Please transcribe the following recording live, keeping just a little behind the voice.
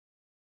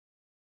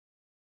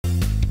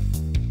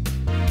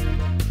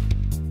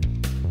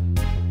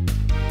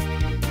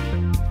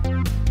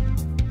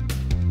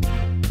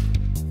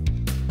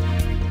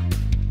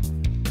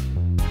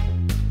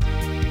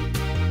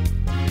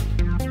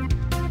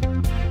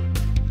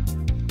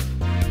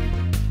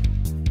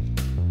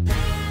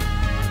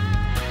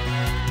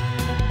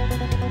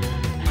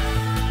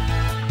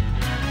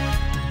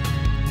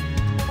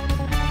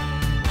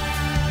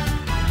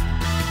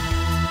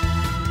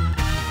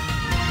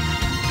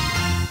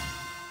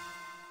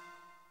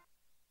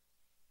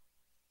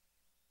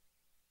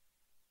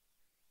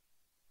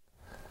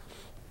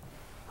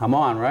I'm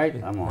on, right?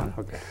 I'm on.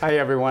 Okay. Hi,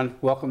 everyone.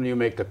 Welcome to You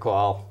Make the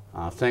Call.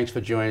 Thanks for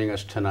joining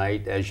us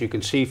tonight. As you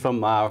can see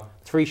from our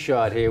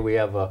three-shot here, we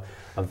have a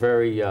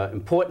very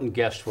important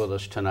guest with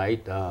us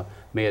tonight,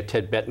 Mayor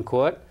Ted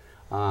Bettencourt.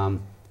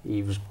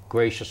 He was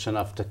gracious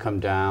enough to come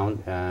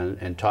down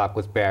and talk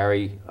with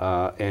Barry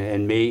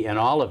and me and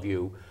all of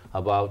you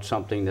about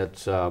something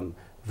that's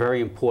very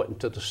important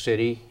to the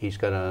city. He's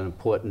got an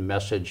important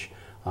message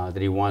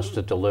that he wants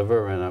to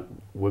deliver,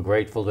 and we're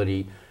grateful that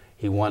he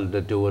wanted to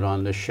do it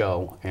on the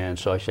show, and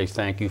so I say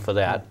thank you for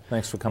that.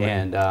 Thanks for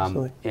coming.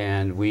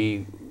 And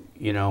we,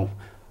 you know,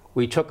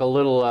 we took a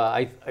little.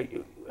 I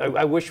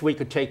wish we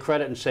could take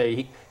credit and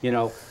say, you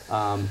know,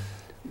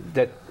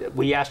 that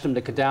we asked him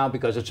to come down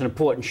because it's an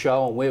important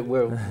show and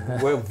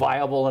we're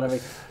viable and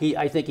everything.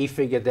 I think he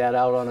figured that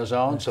out on his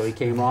own, so he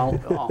came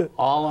all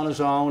on his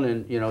own,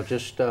 and you know,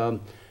 just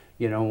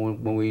you know,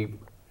 when we,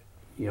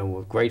 you know,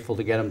 we're grateful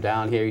to get him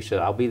down here. He said,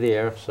 "I'll be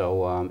there."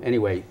 So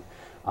anyway.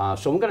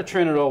 So I'm going to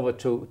turn it over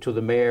to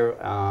the mayor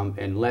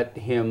and let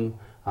him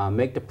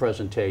make the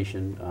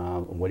presentation,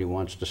 what he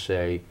wants to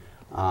say,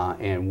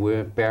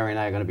 and Barry and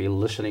I are going to be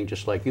listening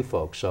just like you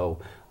folks. So,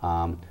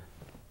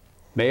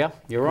 Mayor,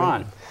 you're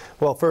on.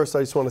 Well, first,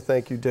 I just want to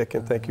thank you, Dick,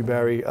 and thank you,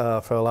 Barry,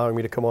 for allowing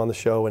me to come on the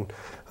show and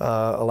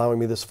allowing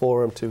me this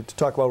forum to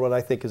talk about what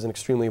I think is an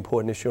extremely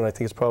important issue, and I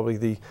think it's probably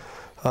the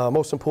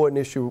most important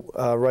issue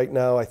right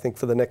now, I think,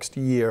 for the next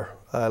year,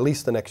 at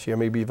least the next year,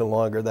 maybe even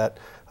longer, that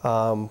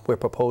we're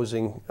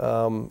proposing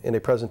in a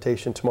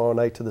presentation tomorrow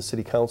night to the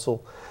City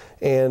Council.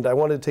 And I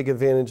wanted to take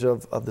advantage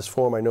of this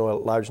forum. I know a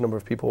large number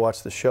of people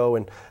watch the show,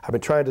 and I've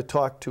been trying to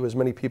talk to as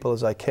many people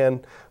as I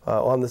can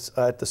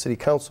at the City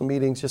Council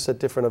meetings, just at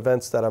different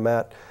events that I'm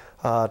at,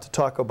 to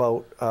talk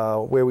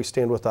about where we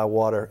stand with our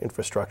water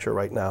infrastructure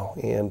right now.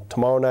 And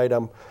tomorrow night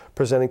I'm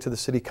presenting to the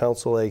City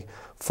Council a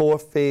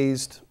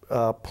 4-phased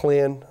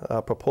plan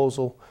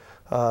proposal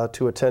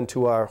to attend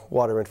to our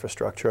water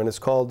infrastructure, and it's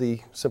called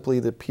simply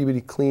the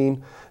Peabody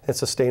Clean and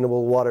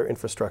Sustainable Water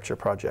Infrastructure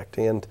Project.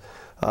 And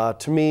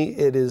to me,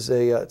 it's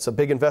a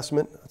big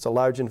investment, it's a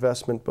large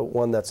investment, but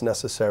one that's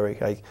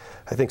necessary.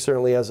 I think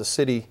certainly as a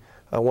city,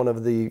 one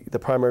of the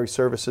primary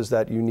services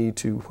that you need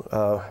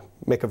to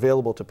make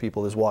available to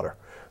people is water.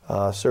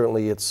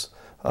 Certainly it's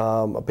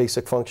a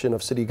basic function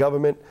of city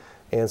government,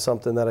 and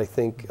something that I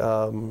think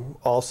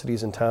all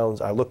cities and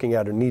towns are looking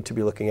at or need to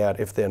be looking at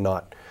if they're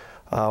not.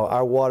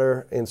 Our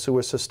water and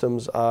sewer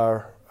systems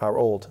are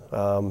old,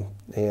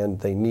 and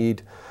they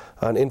need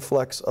an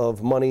influx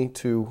of money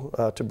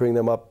to bring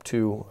them up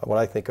to what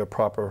I think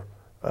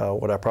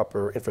what our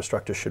proper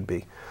infrastructure should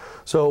be.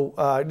 So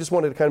I just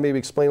wanted to kind of maybe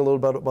explain a little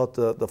bit about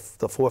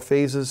the 4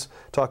 phases,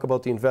 talk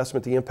about the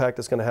investment, the impact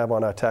it's going to have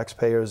on our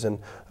taxpayers, and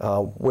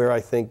where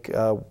I think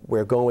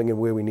we're going and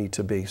where we need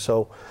to be.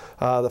 So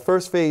the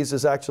first phase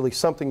is actually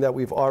something that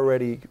we've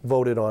already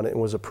voted on and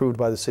was approved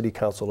by the City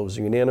Council. It was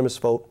a unanimous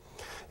vote.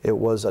 It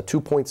was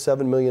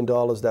 $2.7 million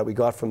that we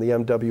got from the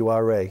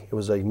MWRA. It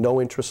was a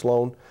no-interest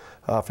loan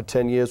for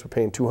 10 years. We're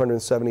paying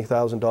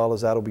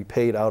 $270,000. That'll be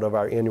paid out of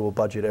our annual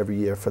budget every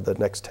year for the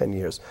next 10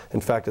 years.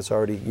 In fact, it's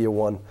already year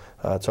one.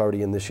 It's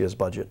already in this year's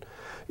budget.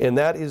 And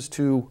that is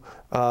to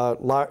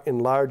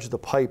enlarge the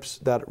pipes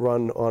that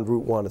run on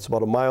Route 1. It's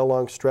about a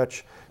mile-long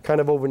stretch,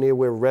 kind of over near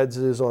where Reds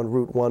is on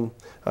Route 1,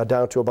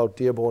 down to about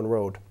Dearborn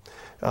Road.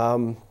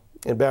 And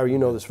Barry, you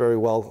know this very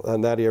well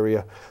in that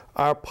area.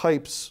 Our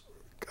pipes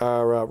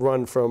are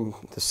run from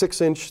the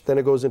 6-inch, then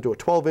it goes into a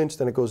 12-inch,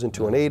 then it goes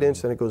into an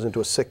 8-inch, then it goes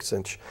into a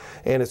 6-inch.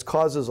 And it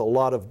causes a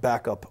lot of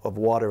backup of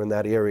water in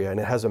that area, and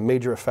it has a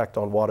major effect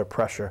on water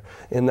pressure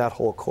in that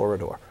whole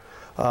corridor.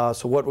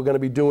 So what we're going to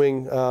be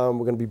doing, we're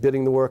going to be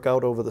bidding the work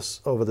out over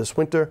this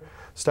winter,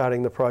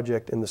 starting the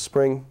project in the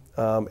spring,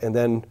 and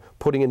then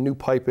putting in new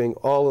piping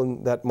all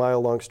in that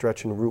mile-long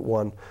stretch in Route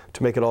 1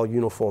 to make it all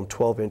uniform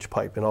 12-inch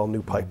pipe and all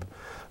new pipe.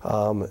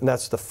 And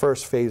that's the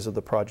first phase of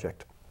the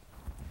project.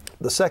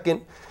 The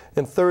second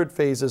and third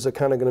phases are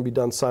kind of going to be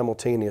done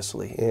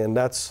simultaneously, and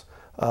that's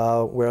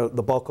where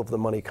the bulk of the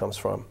money comes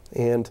from.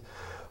 And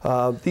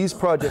these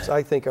projects,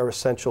 I think, are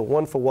essential.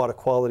 One, for water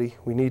quality.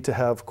 We need to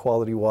have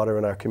quality water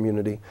in our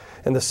community.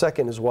 And the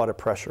second is water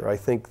pressure. I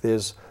think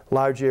there's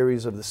large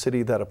areas of the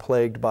city that are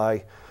plagued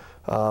by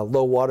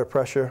low water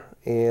pressure,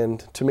 and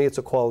to me it's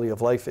a quality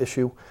of life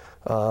issue.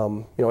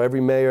 You know,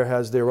 every mayor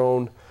has their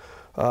own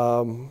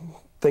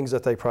things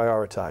that they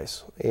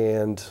prioritize,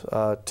 and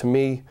to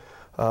me,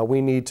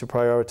 we need to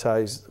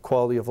prioritize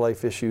quality of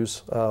life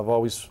issues. I've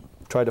always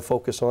tried to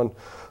focus on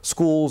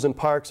schools and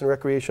parks and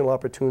recreational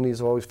opportunities.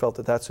 I've always felt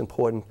that that's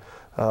important,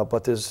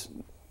 but there's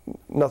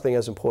nothing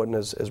as important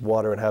as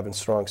water and having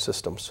strong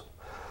systems.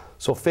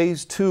 So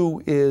phase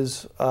 2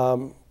 is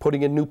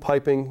putting in new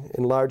piping,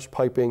 enlarged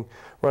piping,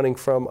 running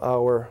from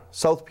our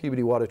South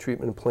Peabody water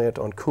treatment plant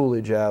on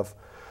Coolidge Ave,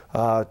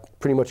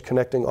 pretty much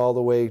connecting all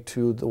the way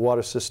to the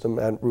water system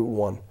at Route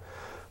 1.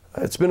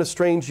 It's been a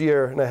strange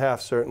year and a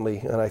half, certainly,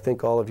 and I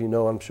think all of you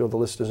know, I'm sure the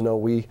listeners know,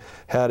 we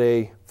had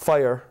a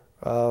fire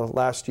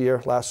last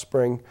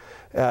spring,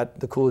 at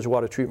the Coolidge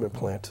Water Treatment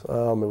Plant. It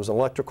was an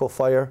electrical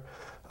fire.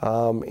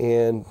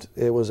 and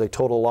it was a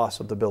total loss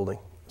of the building.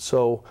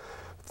 So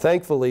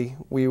thankfully,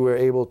 we were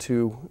able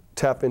to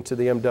tap into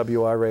the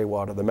MWRA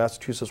water, the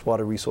Massachusetts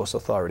Water Resource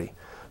Authority.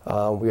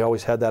 We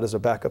always had that as a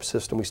backup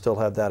system. We still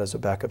have that as a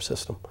backup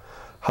system.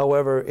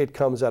 However, it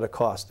comes at a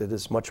cost. It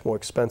is much more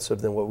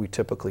expensive than what we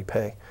typically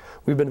pay.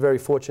 We've been very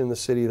fortunate in the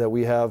city that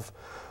we have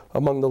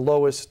among the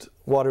lowest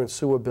water and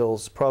sewer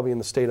bills probably in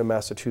the state of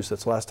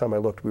Massachusetts. Last time I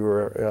looked, we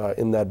were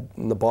in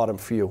the bottom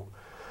few.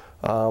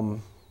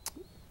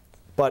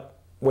 But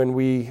when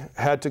we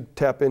had to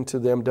tap into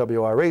the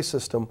MWRA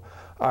system,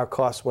 our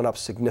costs went up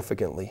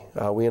significantly.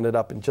 We ended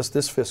up in just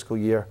this fiscal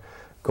year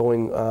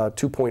going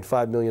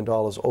 $2.5 million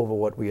over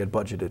what we had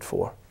budgeted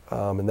for.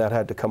 And that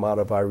had to come out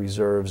of our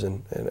reserves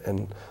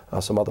and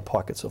some other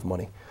pockets of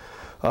money.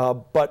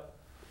 But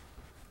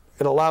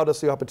it allowed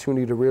us the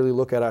opportunity to really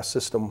look at our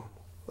system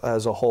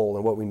as a whole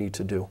and what we need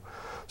to do.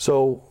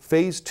 So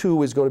phase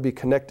 2 is going to be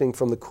connecting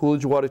from the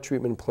Coolidge Water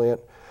Treatment Plant,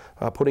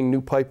 putting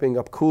new piping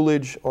up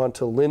Coolidge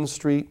onto Lynn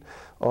Street,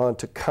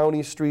 onto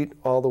County Street,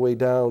 all the way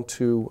down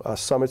to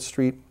Summit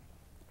Street,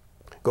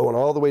 going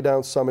all the way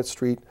down Summit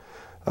Street,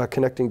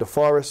 connecting to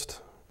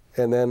Forest,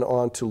 and then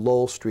on to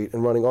Lowell Street,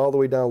 and running all the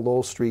way down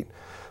Lowell Street,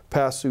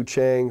 past Sue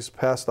Chang's,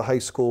 past the high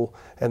school,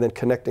 and then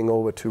connecting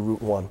over to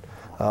Route 1.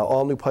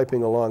 All new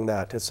piping along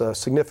that. It's a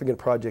significant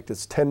project.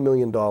 It's $10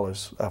 million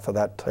for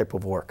that type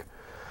of work.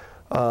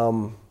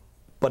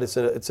 But it's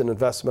an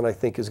investment I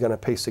think is going to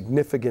pay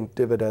significant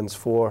dividends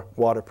for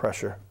water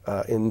pressure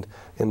in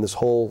the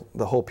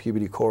whole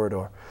Peabody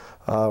corridor.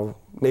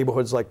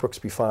 Neighborhoods like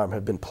Brooksby Farm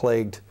have been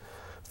plagued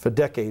for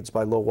decades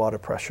by low water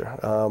pressure.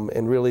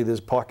 And really there's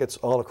pockets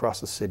all across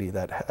the city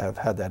that have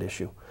had that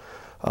issue.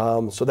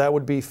 So that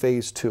would be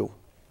phase 2.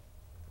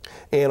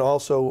 And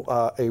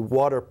also a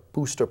water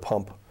booster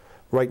pump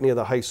right near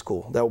the high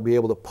school that will be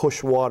able to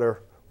push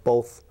water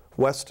both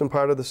western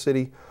part of the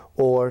city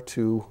or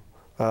to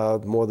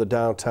more the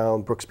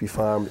downtown Brooksby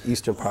Farm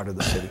eastern part of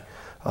the city.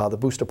 The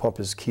booster pump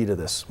is key to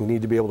this. We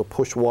need to be able to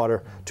push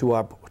water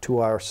to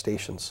our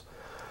stations.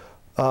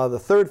 The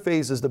third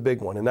phase is the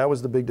big one, and that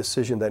was the big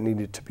decision that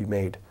needed to be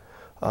made.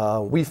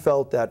 We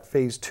felt that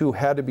phase 2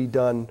 had to be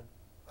done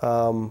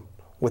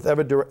with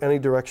any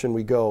direction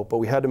we go, but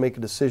we had to make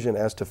a decision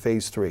as to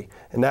phase 3,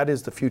 and that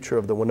is the future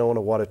of the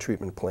Winona Water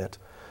Treatment Plant.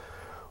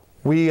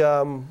 We,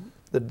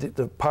 the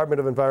Department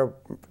of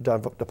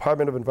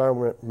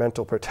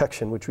Environmental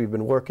Protection, which we've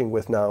been working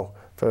with now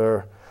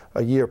for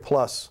a year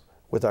plus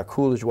with our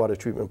Coolidge Water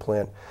Treatment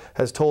Plant,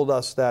 has told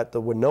us that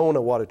the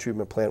Winona Water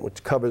Treatment Plant,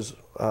 which covers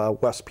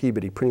West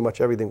Peabody, pretty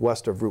much everything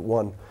west of Route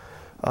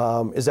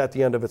 1, is at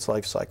the end of its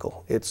life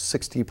cycle. It's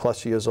 60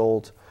 plus years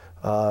old,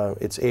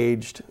 it's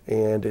aged,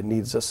 and it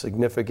needs a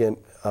significant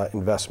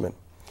investment.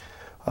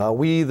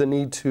 We either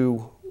need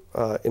to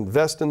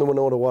invest in the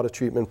Winona Water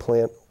Treatment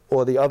Plant,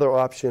 or the other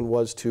option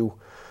was to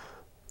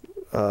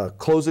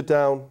close it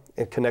down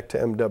and connect to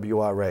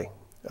MWRA,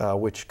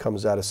 which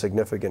comes at a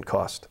significant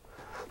cost.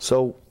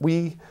 So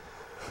we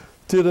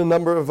did a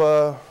number of,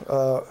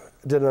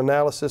 did an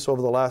analysis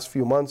over the last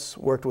few months,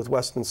 worked with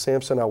Weston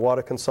Sampson, our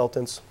water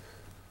consultants,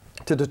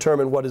 to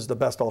determine what is the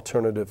best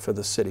alternative for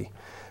the city.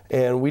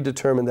 And we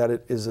determined that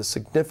it is a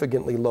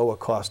significantly lower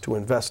cost to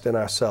invest in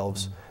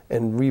ourselves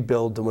and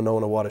rebuild the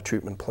Winona Water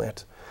Treatment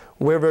Plant.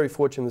 We're very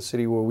fortunate in the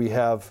city where we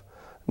have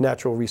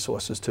natural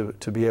resources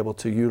to be able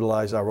to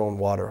utilize our own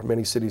water.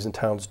 Many cities and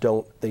towns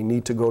don't. They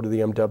need to go to the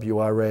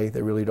MWRA.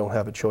 They really don't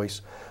have a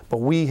choice. But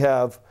we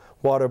have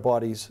water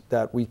bodies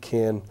that we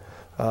can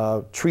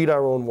treat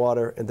our own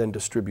water and then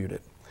distribute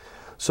it.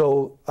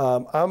 So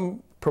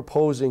I'm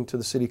proposing to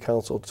the City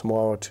Council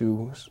tomorrow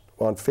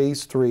on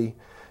phase 3,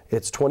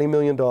 it's $20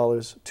 million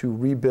to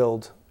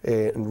rebuild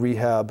and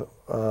rehab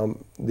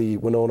the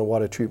Winona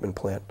Water Treatment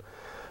Plant.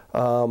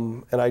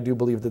 And I do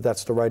believe that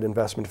that's the right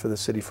investment for the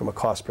city from a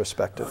cost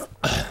perspective.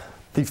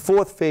 The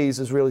fourth phase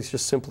is really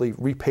just simply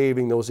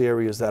repaving those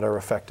areas that are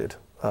affected.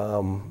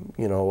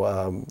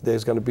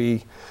 There's going to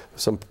be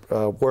some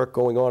work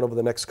going on over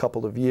the next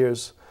couple of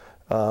years,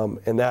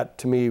 and that,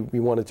 to me, we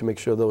wanted to make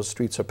sure those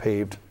streets are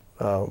paved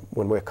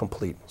when we're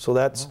complete. So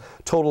that's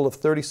a total of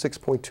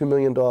 $36.2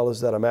 million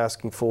that I'm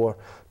asking for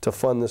to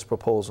fund this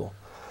proposal.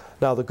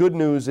 Now, the good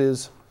news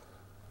is,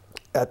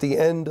 at the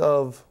end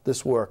of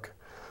this work,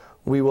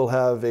 we will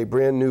have a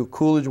brand new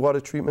Coolidge Water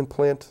Treatment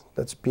Plant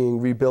that's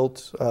being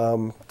rebuilt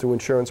through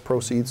insurance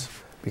proceeds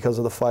because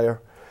of the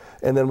fire.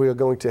 And then we are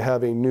going to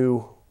have a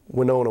new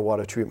Winona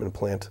Water Treatment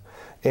Plant.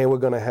 And we're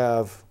going to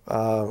have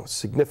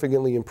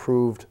significantly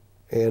improved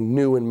and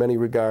new in many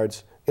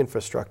regards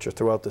infrastructure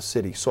throughout the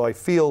city. So I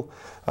feel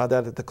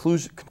that at the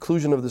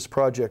conclusion of this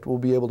project, we'll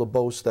be able to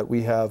boast that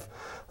we have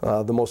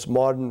the most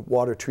modern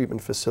water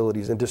treatment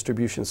facilities and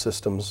distribution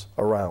systems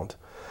around.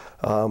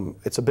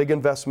 It's a big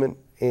investment,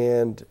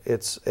 and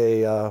it's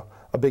a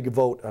big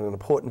vote, an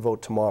important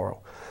vote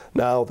tomorrow.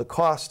 Now, the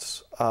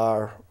costs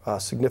are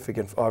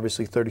significant,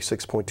 obviously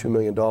 $36.2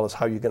 million.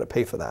 How are you going to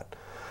pay for that?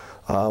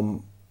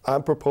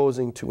 I'm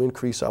proposing to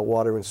increase our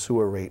water and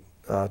sewer rate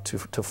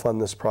to fund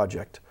this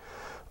project.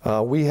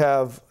 We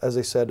have, as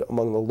I said,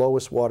 among the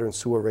lowest water and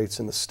sewer rates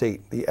in the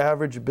state. The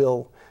average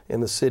bill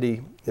in the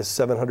city is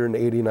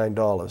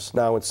 $789.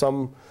 Now, in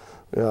some,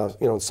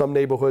 in some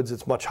neighborhoods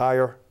it's much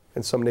higher,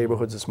 in some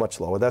neighborhoods it's much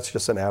lower. That's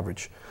just an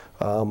average.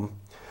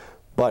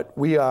 But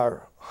we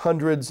are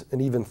hundreds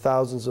and even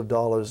thousands of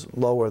dollars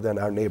lower than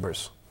our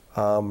neighbors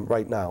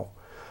right now.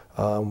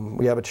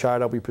 We have a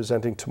chart I'll be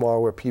presenting tomorrow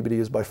where Peabody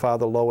is by far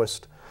the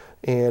lowest,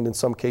 and in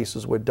some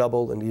cases we're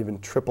double and even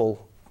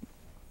triple.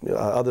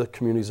 Other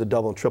communities are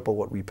double and triple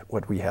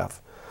what we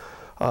have.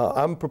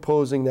 I'm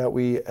proposing that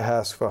we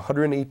ask for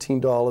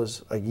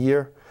 $118 a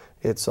year.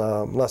 It's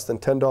less than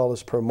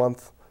 $10 per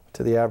month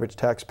to the average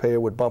taxpayer.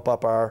 Would bump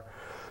up our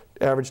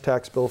average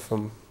tax bill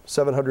from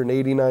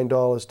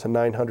 $789 to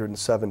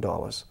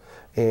 $907.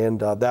 And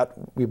that,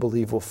 we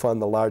believe, will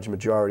fund the large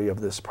majority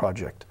of this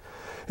project.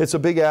 It's a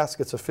big ask.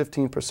 It's a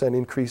 15%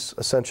 increase,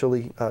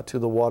 essentially, to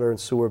the water and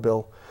sewer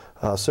bill.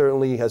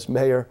 Certainly, as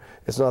mayor,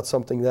 it's not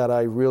something that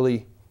I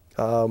really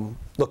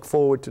look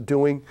forward to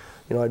doing.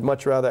 I'd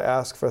much rather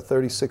ask for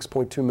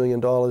 $36.2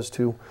 million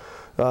to,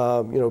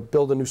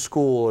 build a new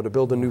school or to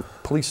build a new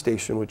police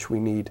station, which we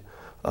need.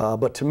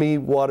 But to me,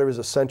 water is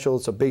essential.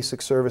 It's a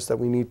basic service that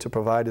we need to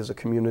provide as a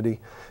community.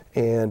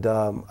 And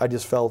I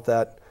just felt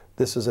that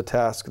this is a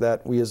task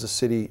that we as a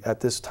city at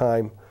this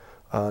time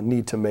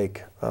need to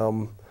make.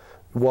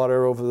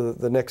 Water over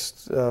the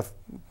next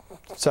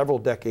several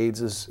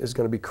decades is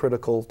going to be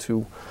critical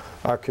to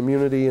our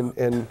community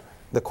and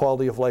the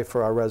quality of life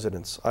for our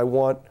residents. I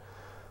want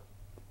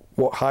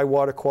high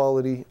water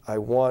quality. I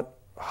want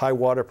high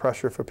water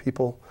pressure for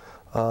people.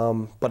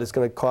 But it's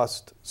going to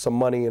cost some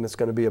money and it's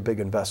going to be a big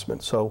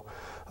investment. So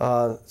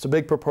it's a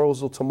big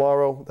proposal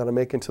tomorrow that I'm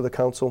making to the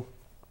council.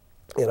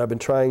 And I've been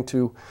trying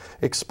to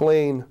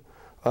explain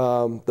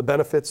the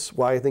benefits,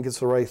 why I think it's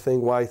the right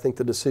thing, why I think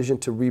the decision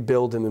to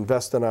rebuild and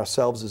invest in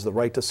ourselves is the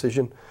right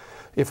decision.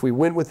 If we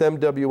went with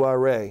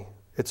MWRA,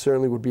 it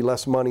certainly would be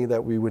less money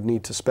that we would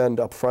need to spend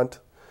up front.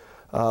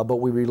 But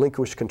we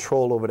relinquish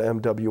control over the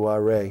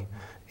MWRA.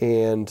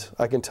 And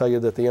I can tell you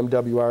that the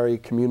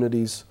MWRA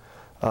communities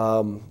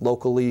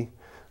locally,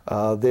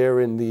 they're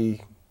in the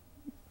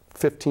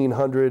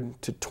 $1,500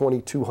 to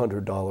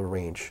 $2,200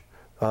 range.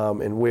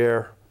 And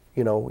where,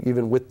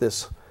 even with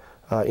this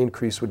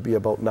increase would be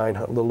about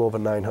a little over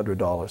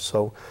 $900.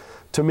 So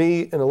to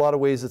me, in a lot of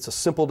ways, it's a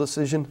simple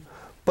decision,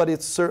 but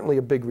it's certainly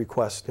a big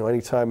request.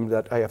 Anytime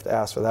that I have to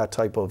ask for that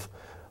type of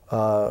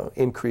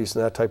increase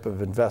and that type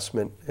of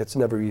investment, it's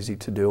never easy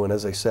to do. And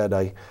as I said,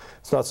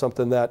 it's not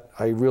something that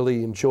I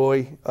really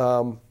enjoy.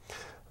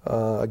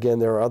 Again,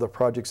 there are other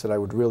projects that I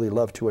would really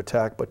love to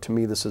attack, but to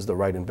me, this is the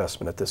right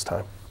investment at this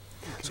time.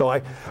 So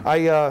I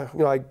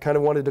kind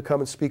of wanted to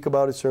come and speak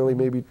about it. Certainly,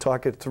 maybe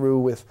talk it through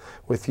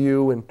with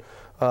you and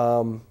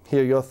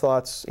hear your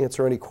thoughts,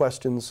 answer any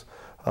questions.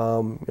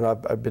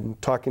 I've been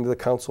talking to the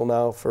council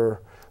now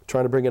for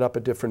trying to bring it up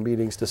at different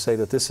meetings to say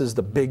that this is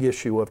the big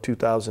issue of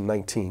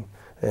 2019,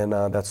 and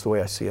that's the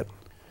way I see it.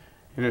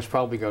 And it's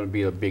probably going to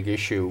be a big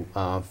issue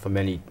for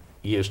many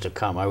years to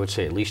come. I would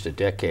say at least a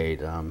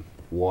decade.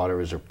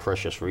 Water is a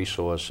precious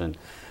resource, and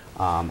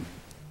I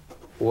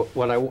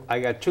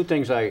got two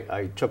things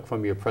I took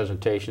from your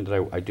presentation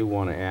that I do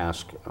want to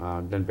ask.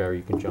 Then Barry,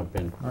 you can jump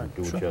in and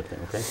do what you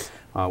think. Okay,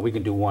 we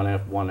can do one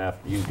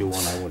after you do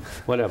one. I would,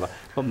 whatever.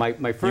 But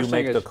my first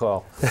thing is, you make the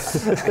call.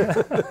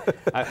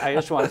 I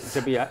just want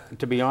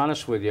to be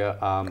honest with you.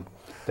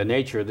 The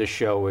nature of this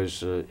show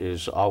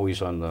is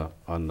always on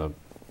the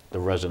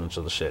residents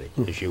of the city,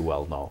 as you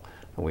well know.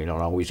 We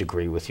don't always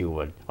agree with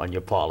you on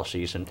your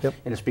policies, and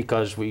it's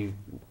because we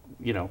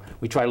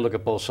try to look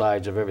at both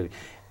sides of everything.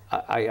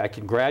 I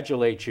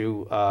congratulate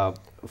you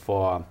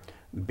for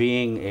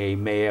being a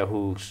mayor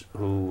who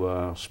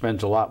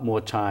spends a lot more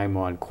time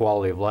on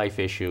quality of life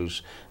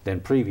issues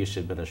than previous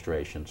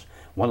administrations.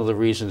 One of the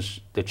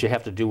reasons that you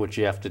have to do what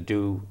you have to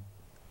do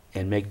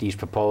and make these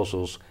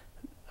proposals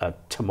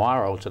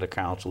tomorrow to the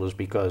council is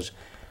because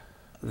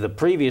the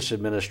previous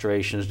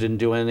administrations didn't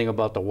do anything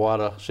about the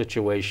water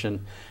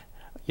situation.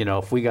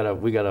 If we got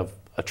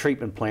a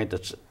treatment plant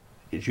its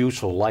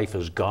useful life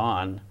is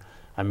gone,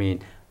 I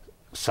mean,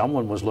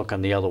 someone was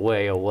looking the other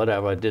way or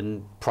whatever,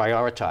 didn't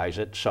prioritize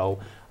it. So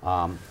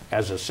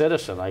as a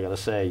citizen, I got to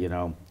say,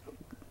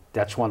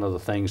 that's one of the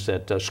things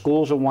that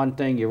schools are one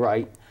thing, you're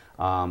right,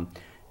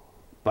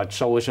 but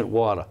so isn't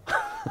water.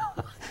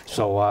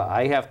 So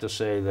I have to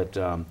say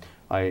that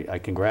I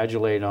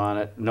congratulate on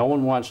it. No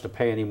one wants to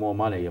pay any more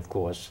money, of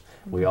course.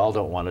 We all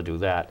don't want to do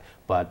that,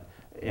 but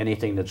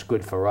anything that's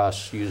good for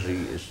us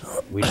usually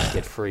we don't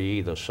get free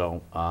either.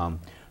 So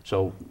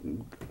so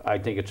I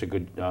think it's a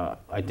good,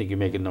 I think you're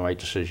making the right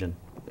decision,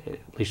 at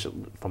least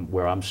from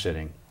where I'm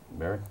sitting.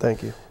 Barry?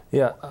 Thank you.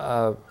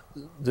 Yeah,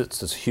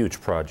 this is a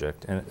huge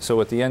project. And so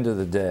at the end of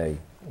the day,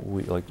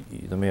 like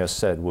the mayor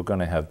said, we're going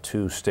to have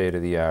two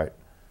state-of-the-art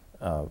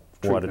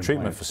water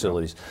treatment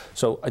facilities. Yeah.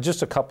 So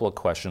just a couple of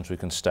questions we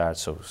can start.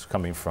 So it's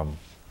coming from,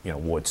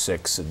 Ward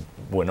 6 and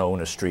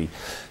Winona Street.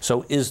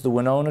 So is the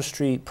Winona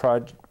Street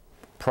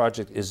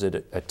project, is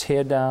it a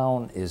tear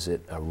down? Is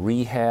it a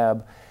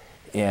rehab?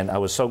 And I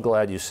was so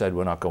glad you said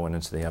we're not going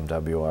into the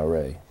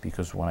MWRA,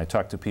 because when I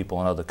talk to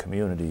people in other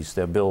communities,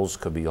 their bills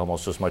could be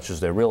almost as much as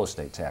their real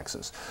estate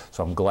taxes.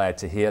 So I'm glad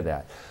to hear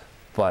that.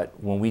 But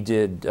when we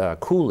did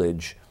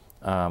Coolidge,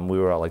 we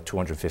were at like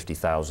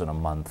 $250,000 a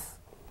month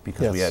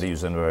because we had to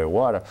use MWRA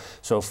water.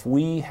 So if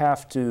we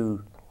have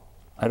to,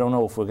 I don't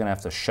know if we're going to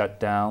have to shut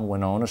down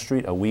Winona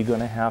Street. Are we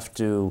going to have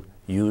to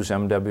use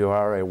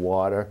MWRA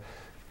water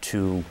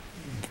to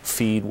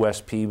feed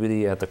West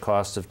Peabody at the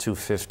cost of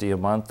 $250 a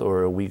month, or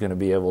are we going to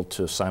be able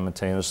to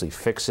simultaneously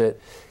fix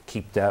it,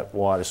 keep that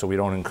water so we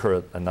don't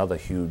incur another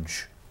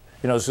huge,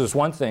 you know, so there's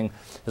one thing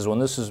is when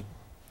this is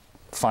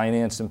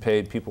financed and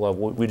paid, people have,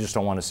 we just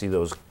don't want to see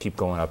those keep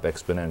going up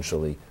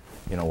exponentially,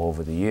 you know,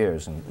 over the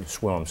years, and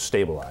just want them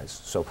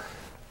stabilized. So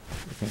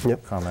you can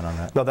comment on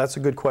that. No, that's a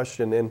good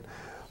question. And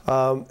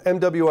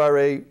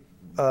MWRA,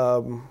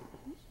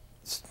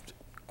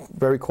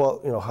 very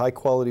high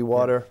quality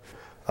water.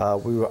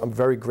 I'm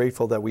very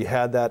grateful that we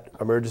had that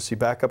emergency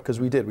backup, because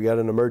we did. We had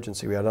an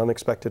emergency. We had an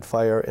unexpected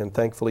fire, and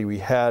thankfully we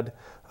had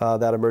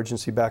that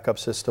emergency backup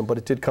system. But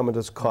it did come at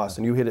its cost,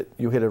 and you hit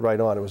it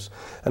right on. It was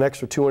an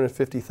extra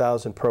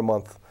 $250,000 per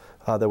month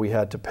that we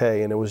had to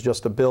pay, and it was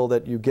just a bill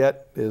that you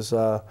get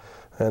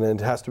and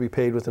it has to be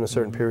paid within a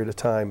certain period of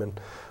time. And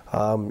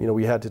you know,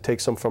 we had to take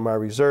some from our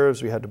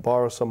reserves. We had to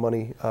borrow some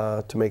money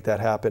to make that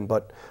happen.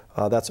 But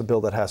that's a bill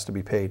that has to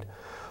be paid.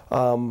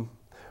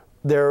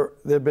 There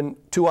have been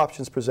two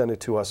options presented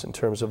to us in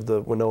terms of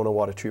the Winona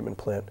water treatment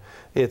plant.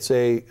 It's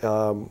a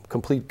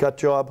complete gut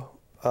job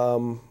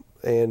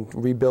and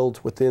rebuild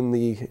within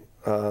the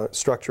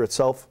structure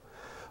itself,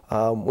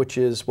 which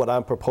is what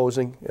I'm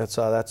proposing. That's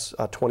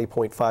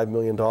 $20.5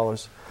 million.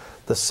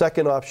 The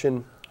second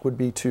option would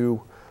be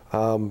to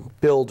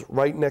build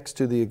right next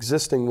to the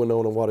existing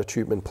Winona water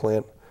treatment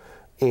plant,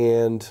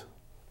 and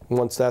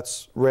once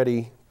that's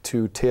ready,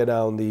 to tear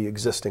down the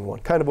existing one.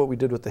 Kind of what we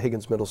did with the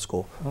Higgins Middle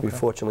School. Okay. We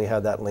fortunately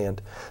had that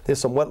land. There's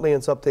some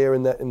wetlands up there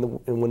in the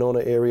Winona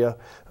area.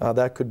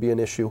 That could be an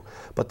issue.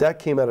 But that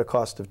came at a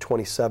cost of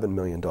 $27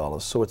 million.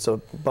 So it's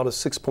about a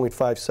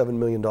 $6.57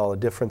 million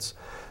difference.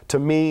 To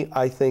me,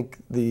 I think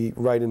the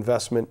right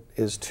investment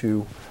is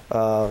to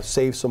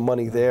save some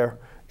money there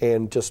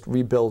and just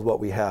rebuild what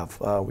we have.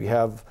 We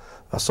have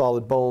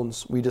solid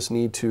bones. We just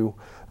need to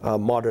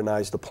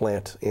modernize the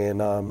plant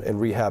and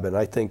rehab it. And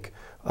I think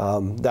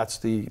that's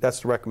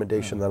the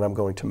recommendation that I'm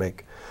going to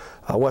make.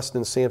 Weston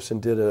and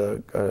Sampson did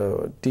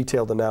a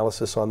detailed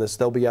analysis on this.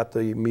 They'll be at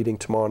the meeting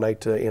tomorrow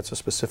night to answer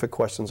specific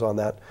questions on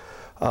that.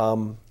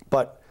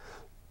 But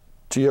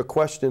to your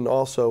question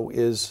also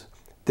is,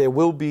 there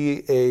will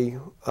be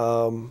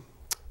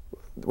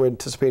we're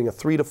anticipating a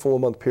 3 to 4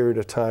 month period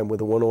of time where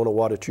the Winona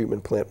water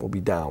treatment plant will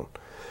be down.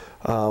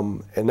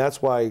 And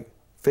that's why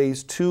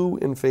Phase 2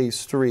 and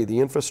Phase 3, the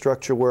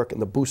infrastructure work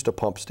and the booster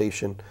pump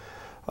station,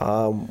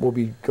 will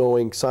be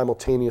going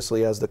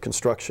simultaneously as the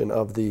construction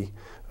of the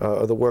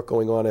work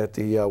going on at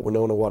the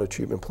Winona water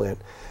treatment plant.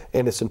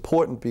 And it's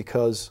important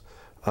because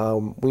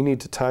we need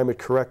to time it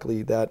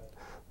correctly, that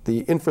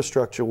the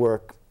infrastructure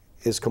work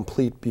is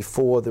complete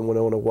before the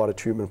Winona water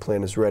treatment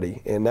plant is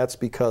ready. And that's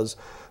because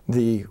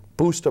the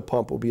booster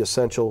pump will be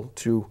essential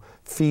to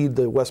feed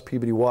the West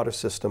Peabody water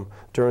system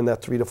during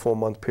that 3 to 4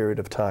 month period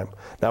of time.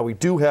 Now, we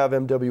do have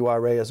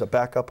MWRA as a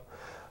backup.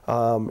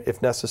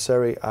 If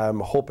necessary,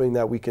 I'm hoping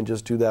that we can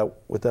just do that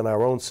within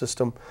our own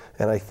system,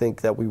 and I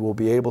think that we will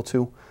be able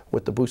to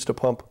with the booster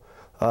pump,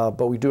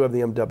 but we do have the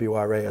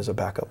MWRA as a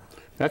backup.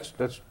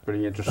 That's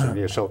pretty interesting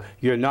here. So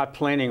you're not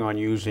planning on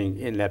using,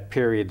 in that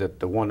period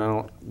that the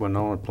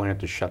Winona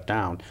plant is shut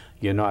down,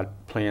 you're not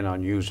planning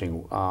on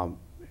using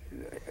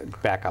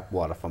backup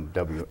water from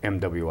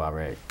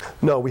MWRA?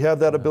 No, we have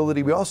that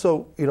ability. We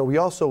also,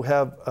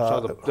 have.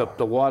 So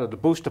the water, the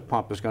booster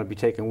pump is going to be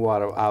taking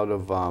water out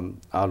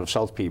of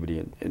South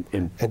Peabody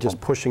and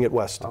just pushing it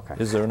west. Okay.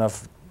 Is there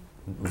enough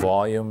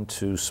volume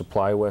to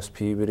supply West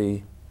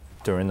Peabody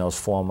during those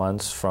 4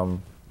 months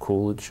from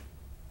Coolidge?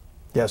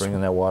 Yes.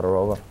 Bringing that water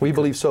over? We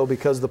believe so,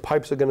 because the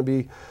pipes are going to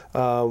be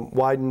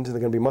widened, and they're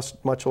going to be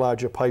much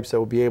larger pipes that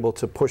will be able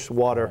to push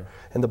water, right.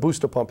 And the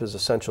booster pump is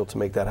essential to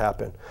make that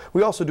happen.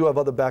 We also do have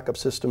other backup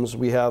systems.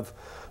 We have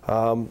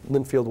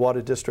Linfield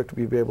Water District.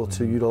 We'd be able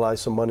to utilize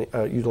some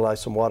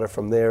water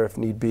from there if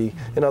need be,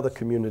 in other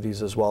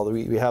communities as well.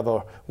 We have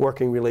a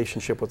working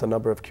relationship with a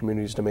number of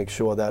communities to make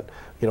sure that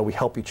we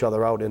help each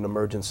other out in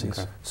emergencies.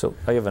 Okay. So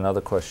I have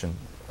another question.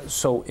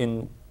 So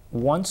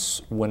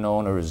once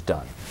Winona is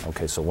done,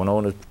 okay, so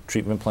Winona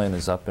treatment plant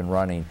is up and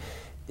running,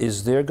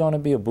 is there going to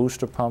be a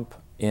booster pump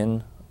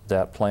in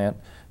that plant?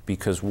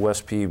 Because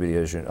West Peabody,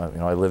 as you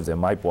know, I live there,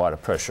 my water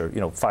pressure,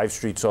 5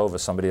 streets over,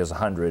 somebody has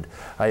 100,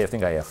 I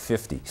think I have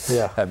 50.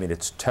 Yeah. I mean,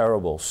 it's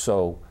terrible.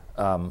 So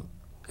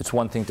it's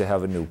one thing to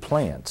have a new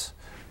plant,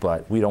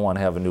 but we don't want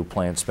to have a new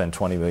plant, spend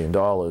 $20 million,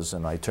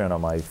 and I turn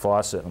on my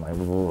faucet and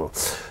Yep.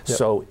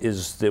 So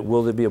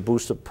will there be a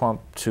booster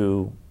pump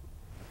to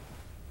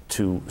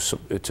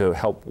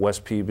help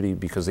West Peabody,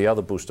 because the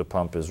other booster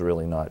pump is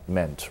really not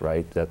meant,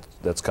 right?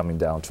 That's coming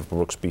down to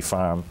Brooksby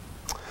Farm.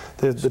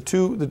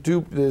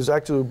 There's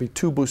actually will be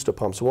 2 booster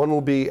pumps. One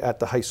will be at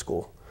the high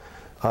school.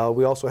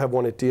 We also have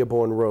one at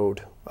Dearborn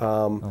Road.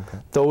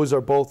 Those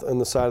are both on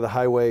the side of the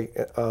highway,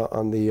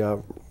 on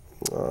the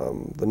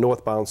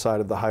northbound side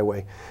of the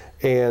highway,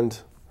 and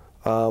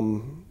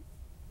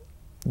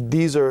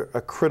these are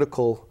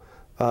critical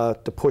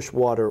to push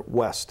water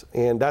west,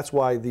 and that's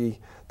why the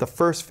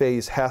first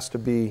phase has to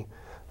be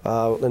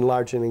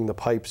enlarging the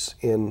pipes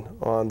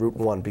on Route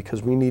 1,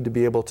 because we need to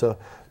be able to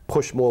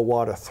push more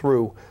water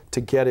through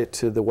to get it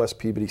to the West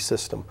Peabody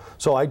system.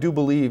 So I do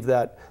believe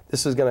that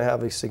this is going to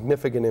have a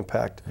significant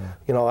impact. Yeah.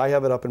 You know, I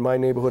have it up in my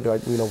neighborhood.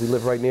 You know, we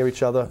live right near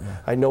each other. Yeah.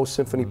 I know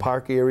Symphony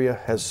Park area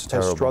has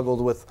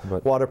struggled with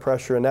water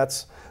pressure, and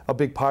that's a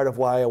big part of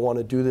why I want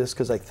to do this,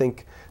 because I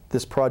think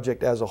this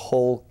project as a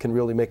whole can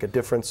really make a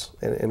difference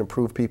and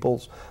improve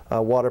people's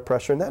water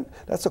pressure, and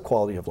that's a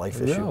quality of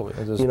life issue.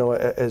 Yeah, you know,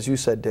 as you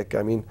said, Dick,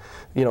 I mean,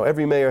 you know,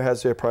 every mayor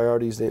has their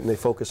priorities and they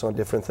focus on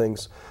different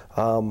things.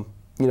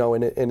 You know,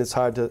 and it's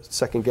hard to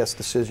second guess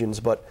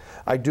decisions, but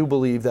I do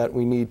believe that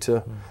we need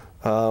to,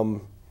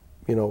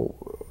 you know,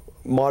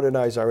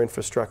 modernize our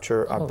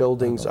infrastructure, our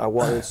buildings, our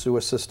water and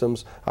sewer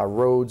systems, our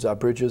roads, our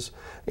bridges,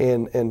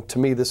 and to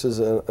me this is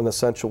an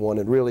essential one.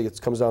 And really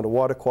it comes down to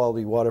water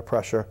quality, water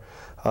pressure.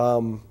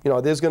 You know,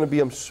 there's going to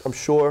be, I'm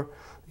sure,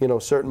 you know,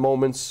 certain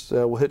moments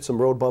we'll hit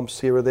some road bumps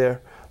here or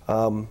there,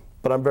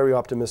 but I'm very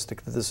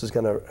optimistic that this is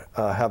going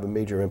to have a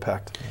major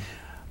impact.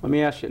 Let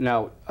me ask you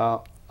now,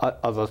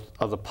 are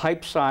the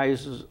pipe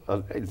sizes,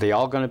 are they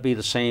all going to be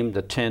the same,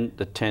 the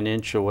 10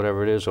 inch or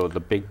whatever it is, or the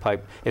big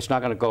pipe? It's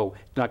not going to go,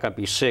 it's not going to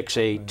be 6,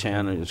 8,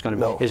 10. It's going to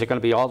be, no. Is it going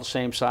to be all the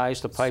same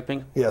size, the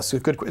piping? Yes,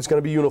 it's going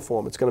to be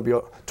uniform. It's going to be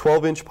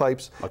 12-inch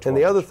pipes. 12 and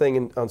the other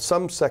thing, on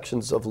some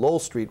sections of Lowell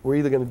Street, we're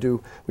either going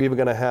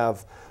to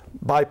have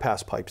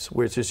bypass pipes,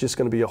 which is just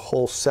going to be a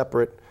whole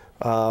separate,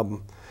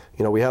 you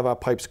know, we have our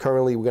pipes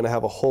currently. We're going to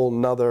have a whole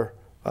nother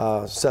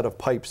set of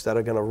pipes that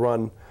are going to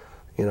run,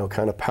 you know,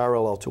 kind of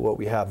parallel to what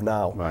we have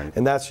now. Right.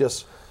 And that's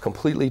just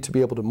completely to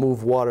be able to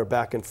move water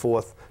back and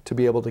forth to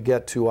be able to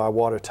get to our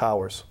water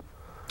towers.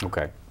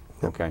 Okay.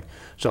 Yep. Okay.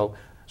 So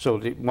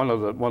one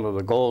of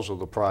the goals of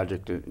the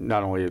project is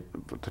not only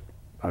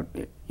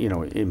you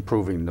know,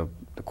 improving the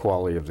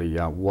quality of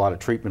the water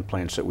treatment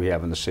plants that we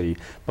have in the city,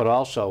 but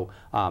also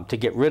to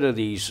get rid of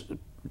these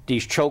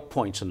choke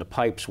points in the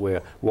pipes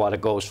where water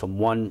goes from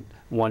one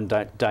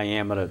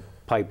diameter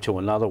pipe to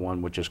another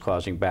one, which is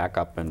causing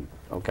backup. And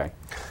okay,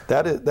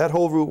 that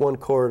whole Route 1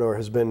 corridor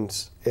has been,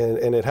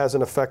 and it has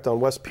an effect on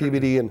West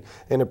Peabody, and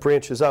it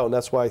branches out, and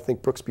that's why I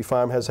think Brooksby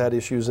Farm has had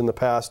issues in the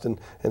past, and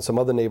some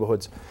other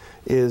neighborhoods,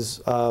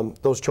 is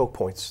those choke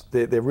points.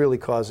 They're really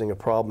causing a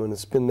problem, and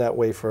it's been that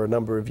way for a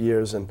number of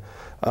years, and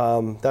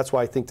that's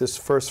why I think this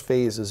first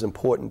phase is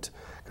important,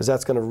 because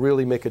that's going to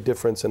really make a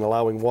difference in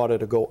allowing water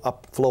to go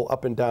up, flow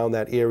up and down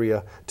that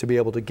area to be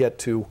able to get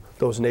to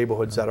those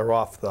neighborhoods that are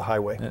off the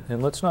highway.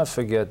 And let's not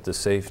forget the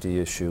safety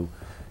issue.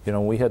 You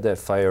know, we had that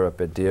fire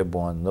up at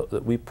Dearborn.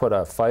 We put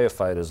our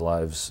firefighters'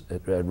 lives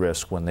at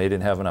risk when they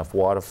didn't have enough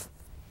water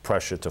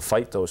pressure to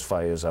fight those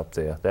fires up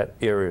there. That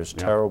area is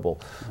terrible.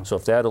 So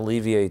if that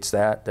alleviates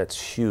that, that's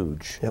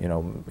huge. Yep. You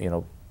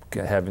know,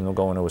 having them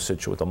go into a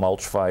situation with a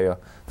mulch fire,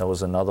 that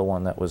was another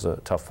one that was a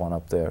tough one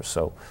up there.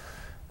 So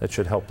that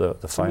should help the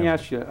fire. Let me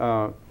ask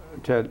you,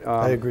 Ted.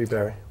 I agree,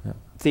 Barry.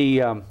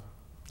 Yeah.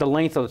 The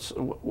length of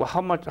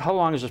how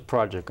long is this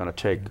project going to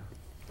take?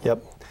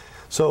 Yep.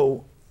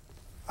 So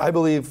I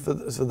believe for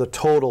the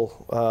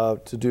total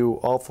to do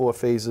all 4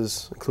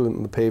 phases,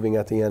 including the paving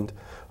at the end,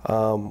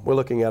 we're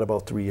looking at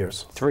about 3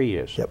 years. 3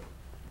 years. Yep.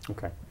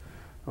 Okay.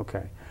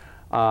 Okay.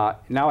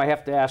 Now I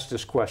have to ask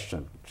this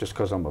question, just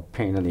because I'm a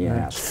pain in the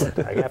ass.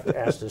 But I have to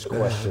ask this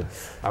question.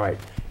 All right.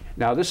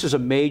 Now this is a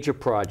major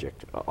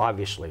project.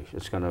 Obviously,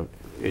 it's going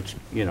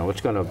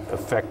to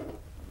affect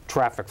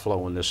traffic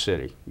flow in this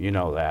city. You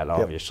know that,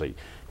 obviously. Yep.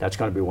 That's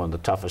going to be one of the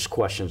toughest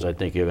questions I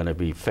think you're going to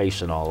be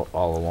facing all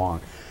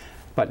along.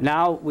 But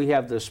now we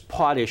have this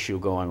pot issue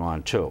going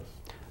on too.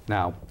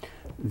 Now,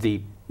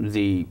 the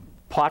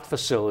pot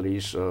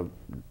facilities,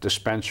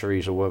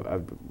 dispensaries,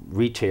 or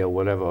retail,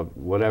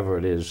 whatever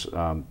it is.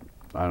 I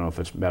don't know if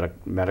it's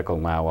medical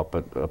now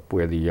up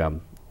where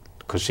the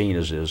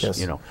casinos is. Yes.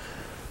 You know.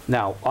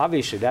 Now,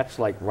 obviously, that's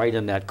like right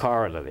in that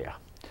corridor there.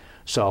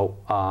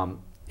 So,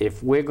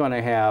 if we're going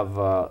to have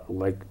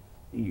like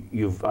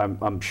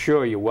I'm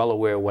sure you're well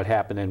aware of what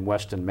happened in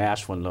Western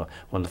Mass when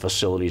the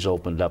facilities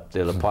opened up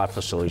there, the pot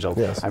facilities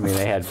opened. Yes. I mean,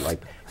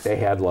 they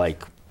had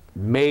like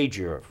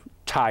major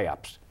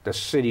tie-ups.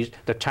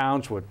 The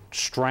towns were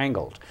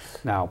strangled.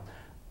 Now,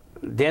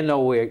 they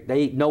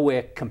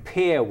nowhere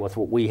compare with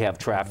what we have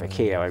traffic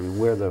here. I mean,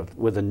 we're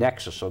the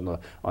nexus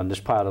on this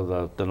part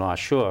of the North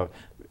Shore.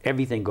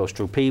 Everything goes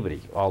through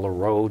Peabody. All the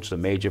roads, the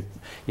major,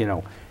 you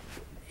know,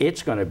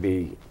 it's going to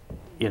be,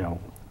 you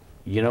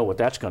know what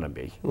that's going to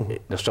be.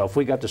 Mm-hmm. So if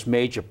we got this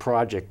major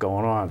project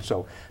going on,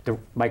 so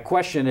my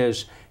question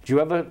is,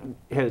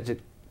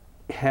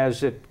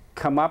 has it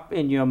come up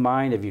in your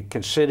mind? Have you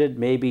considered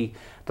maybe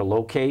the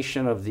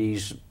location of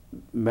these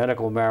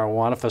medical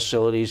marijuana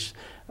facilities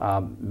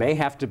may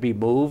have to be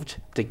moved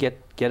to get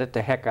it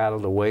the heck out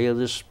of the way of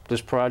this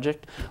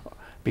project,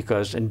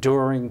 because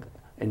enduring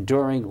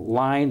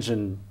lines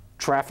and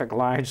traffic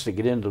lines to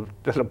get into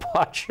the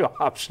pot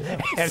shops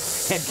and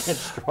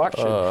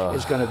construction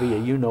is going to be a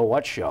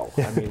you-know-what show.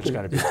 I mean, it's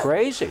going to be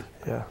crazy.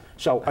 Yeah.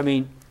 So, I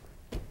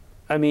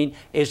mean,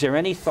 is there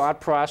any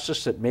thought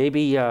process that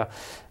maybe,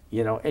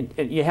 you know,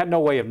 and you had no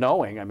way of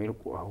knowing. I mean,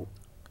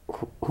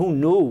 who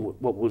knew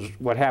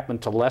what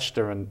happened to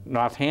Leicester and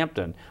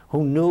Northampton?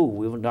 Who knew?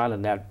 We were not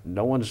in that.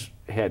 No one's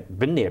had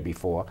been there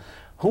before.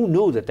 Who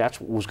knew that that's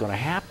what was going to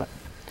happen?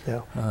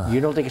 Yeah.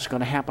 You don't think it's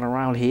going to happen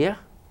around here?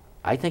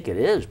 I think it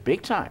is,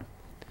 big time.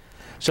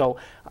 So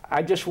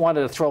I just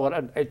wanted to throw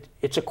it.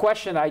 It's a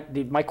question.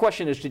 My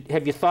question is: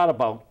 have you thought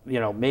about,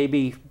 you know,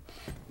 maybe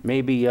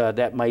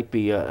that might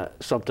be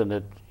something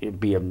that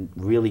it'd be a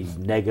really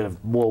negative,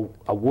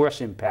 a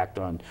worse impact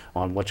on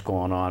what's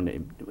going on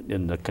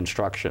in the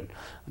construction,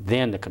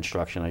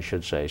 I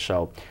should say.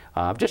 So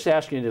I'm just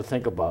asking you to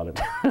think about it.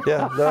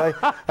 Yeah, no,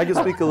 I can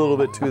speak a little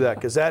bit to that,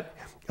 because that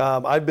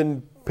I've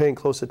been paying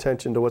close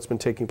attention to what's been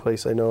taking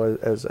place. I know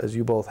as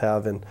you both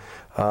have, and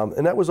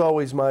that was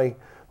always my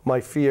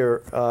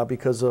fear,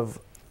 because of,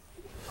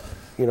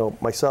 you know,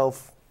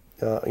 myself,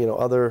 you know,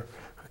 other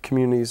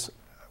communities.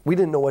 We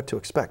didn't know what to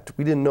expect.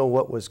 We didn't know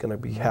what was going to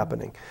be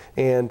happening,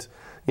 and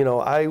you know,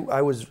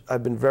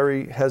 I've been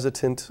very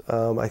hesitant.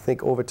 I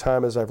think over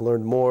time, as I've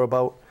learned more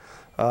about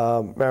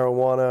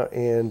marijuana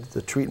and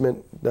the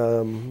treatment,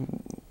 the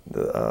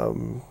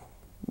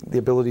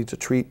ability to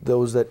treat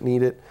those that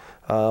need it,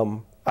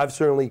 I've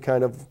certainly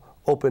kind of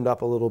opened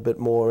up a little bit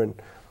more, and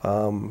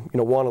you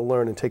know, want to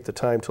learn and take the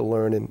time to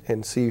learn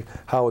and see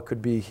how it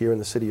could be here in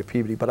the city of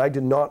Peabody. But I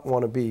did not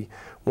want to be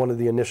one of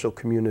the initial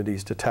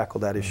communities to tackle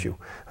that issue.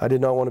 I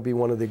did not want to be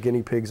one of the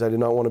guinea pigs. I did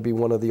not want to be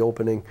one of the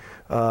opening,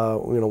 you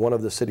know, one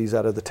of the cities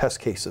out of the test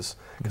cases,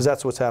 because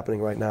that's what's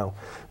happening right now.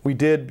 We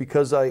did,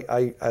 because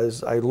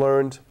as I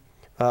learned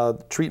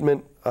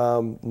treatment,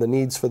 the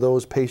needs for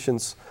those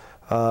patients,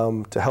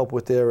 to help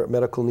with their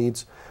medical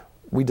needs,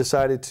 we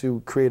decided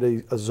to create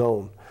a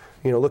zone.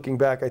 You know, looking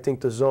back, I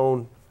think the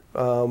zone,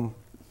 you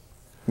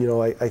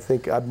know, I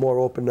think I'm more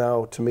open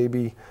now to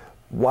maybe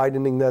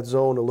widening that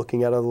zone or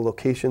looking at other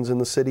locations in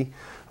the city.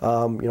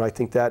 You know, I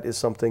think that is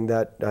something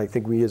that I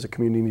think we as a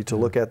community need to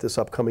look at this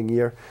upcoming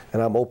year,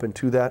 and I'm open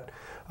to that.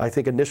 I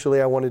think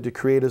initially I wanted to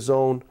create a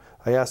zone.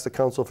 I asked the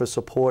council for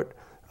support,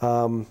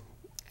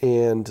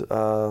 and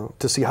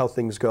to see how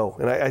things go.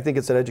 And I think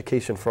it's an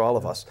education for all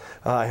of us.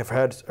 I've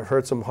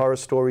heard some horror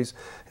stories,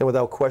 and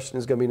without question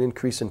there's going to be an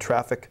increase in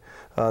traffic.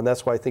 And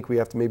that's why I think we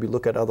have to maybe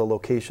look at other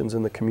locations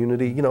in the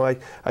community. You know,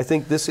 I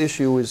think this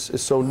issue is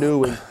so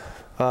new, and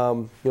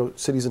you know,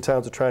 cities and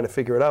towns are trying to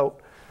figure it out.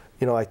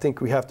 You know, I think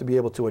we have to be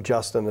able to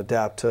adjust and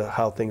adapt to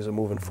how things are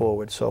moving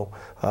forward. So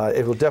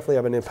it will definitely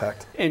have an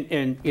impact.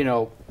 And you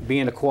know,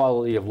 being a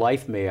quality of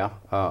life mayor,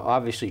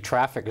 obviously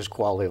traffic is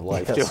quality of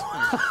life too.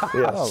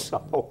 Yes.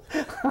 So.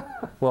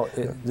 Well,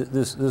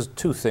 there's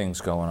two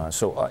things going on.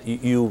 So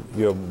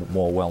you're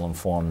more well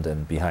informed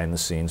and behind the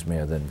scenes,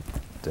 Mayor,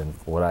 than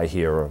what I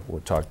hear or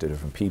talk to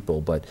different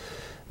people. But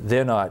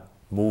they're not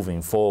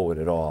moving forward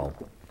at all,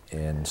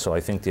 and so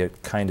I think they're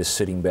kind of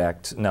sitting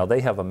back. Now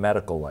they have a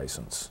medical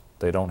license.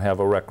 They don't have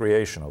a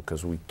recreational,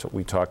 because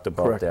we talked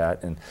about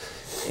that,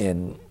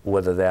 and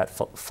whether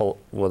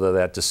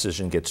that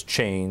decision gets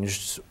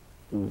changed,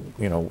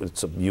 you know,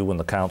 it's you and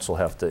the council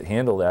have to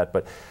handle that.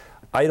 But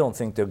I don't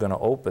think they're going to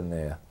open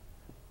there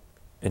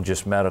in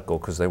just medical,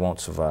 because they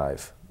won't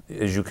survive.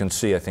 As you can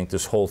see, I think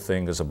this whole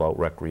thing is about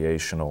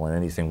recreational, and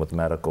anything with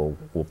medical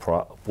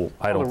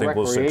I don't think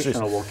will succeed.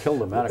 Recreational will kill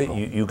the medical.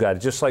 You got it.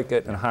 Just like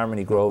in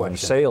Harmony Grove and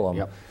Salem.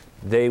 Yep.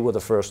 They were the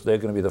first. They're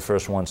going to be the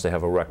first ones to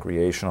have a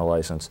recreational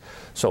license.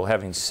 So,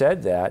 having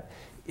said that,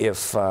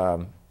 if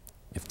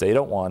they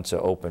don't want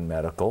to open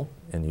medical,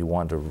 and you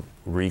want to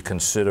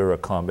reconsider a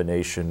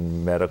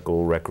combination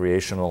medical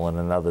recreational in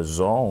another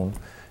zone,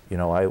 you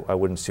know, I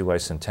wouldn't see why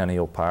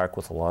Centennial Park,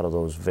 with a lot of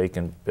those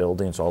vacant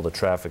buildings, all the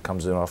traffic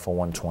comes in off of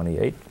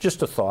 128.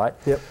 Just a thought.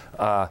 Yep.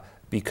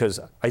 Because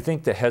I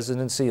think the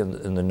hesitancy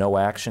and the no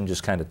action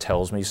just kind of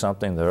tells me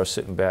something. They're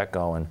sitting back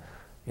going,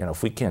 you know,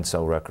 if we can't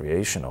sell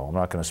recreational, I'm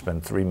not going to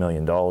spend $3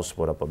 million to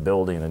put up a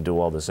building and do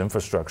all this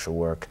infrastructure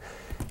work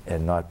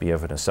and not be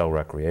able to sell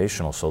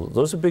recreational. So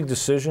those are big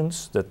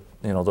decisions that,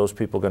 you know, those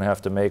people are going to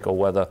have to make, or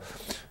whether,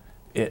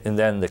 and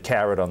then the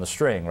carrot on the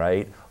string,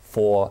 right,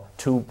 for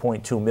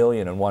 $2.2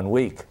 million in 1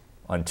 week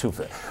on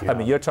I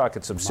mean, you're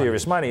talking some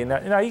serious money. And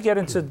now you get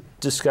into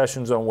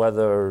discussions on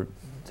whether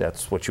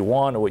that's what you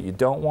want or what you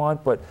don't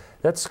want, but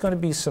that's going to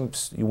be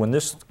when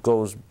this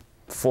goes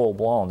full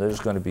blown, there's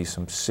going to be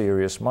some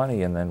serious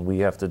money, and then we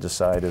have to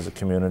decide as a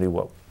community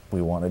what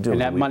we want to do.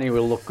 And that money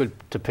will look good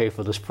to pay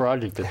for this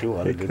project that you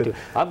wanted to do.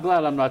 I'm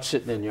glad I'm not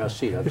sitting in your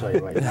seat, I'll tell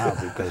you right now,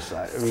 because,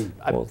 I mean,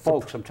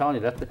 folks, I'm telling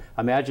you, that.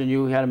 Imagine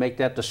you had to make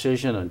that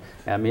decision, and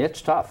I mean,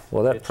 it's tough.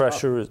 Well, that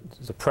pressure,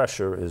 the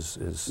pressure is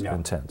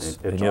intense.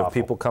 And you have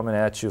people coming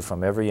at you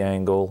from every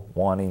angle,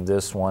 wanting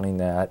this, wanting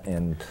that,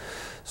 and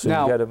so you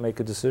got to make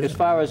a decision. As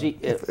far as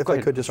if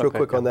I could just real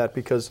quick on that,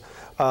 because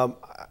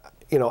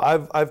you know,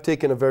 I've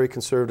taken a very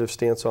conservative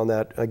stance on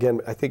that. Again,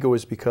 I think it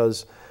was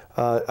because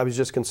I was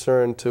just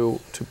concerned to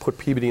put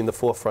Peabody in the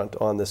forefront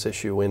on this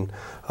issue, and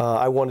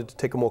I wanted to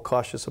take a more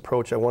cautious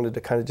approach. I wanted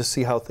to kind of just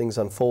see how things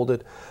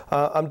unfolded.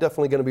 I'm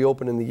definitely going to be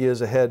open in the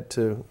years ahead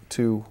to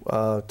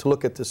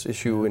look at this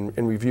issue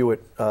and review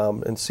it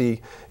and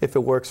see if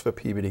it works for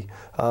Peabody.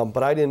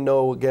 But I didn't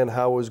know, again,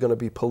 how it was going to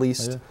be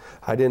policed.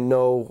 I didn't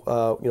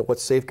know, you know, what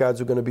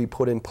safeguards were going to be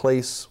put in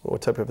place,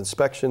 what type of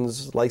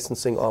inspections,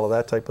 licensing, all of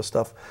that type of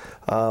stuff.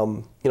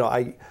 You know,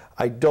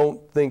 I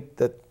don't think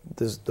that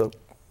there's the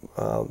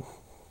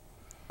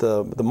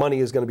money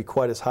is going to be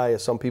quite as high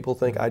as some people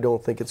think. I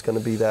don't think it's going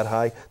to be that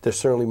high. There's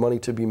certainly money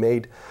to be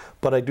made,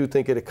 but I do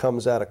think it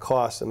comes at a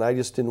cost, and I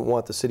just didn't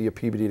want the city of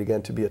Peabody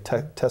again to be a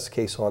test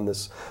case on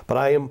this. But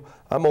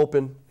I'm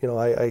open. You know,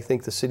 I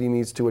think the city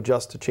needs to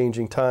adjust to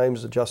changing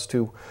times, adjust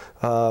to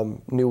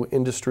new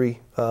industry.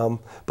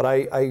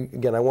 But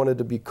again, I wanted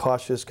to be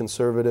cautious,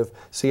 conservative,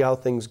 see how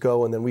things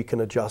go, and then we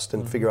can adjust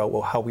and figure out,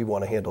 well, how we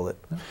want to handle it.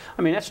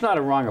 I mean, that's not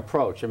a wrong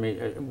approach. I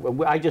mean,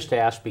 I just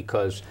asked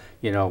because,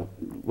 you know,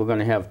 we're going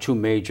to have two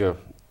major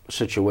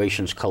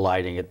situations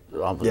colliding at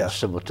a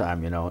similar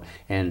time, you know,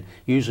 and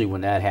usually when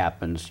that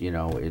happens, you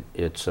know,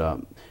 it's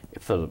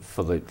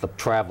for the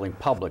traveling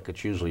public,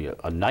 it's usually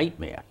a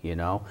nightmare, you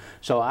know.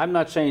 So I'm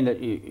not saying that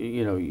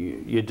you know,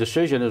 your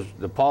decision is,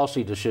 the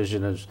policy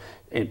decision is,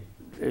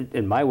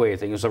 in my way of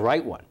thinking, is the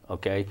right one,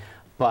 okay.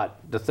 But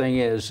the thing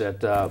is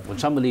that when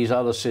some of these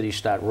other cities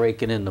start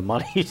raking in the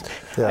money,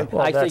 I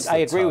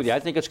agree with you. I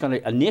think it's going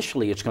to,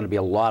 initially it's going to be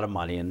a lot of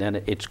money, and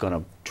then it's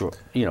going to,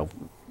 you know,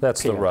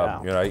 that's the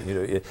rub, you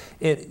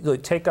know.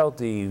 Take out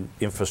the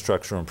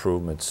infrastructure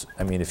improvements.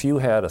 I mean, if you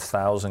had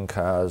 1,000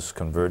 cars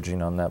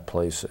converging on that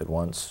place at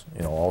once,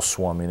 you know, all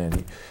swarming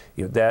in,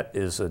 you know, that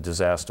is a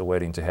disaster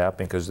waiting to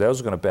happen, because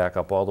those are going to back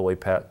up all the way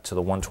to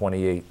the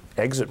 128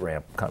 exit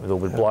ramp.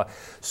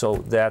 So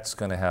that's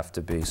going to have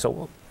to be.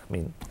 So, I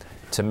mean,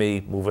 to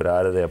me, move it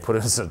out of there, put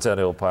it in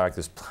Centennial Park.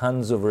 There's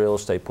tons of real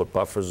estate. Put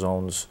buffer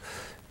zones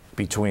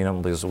between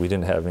them, because we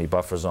didn't have any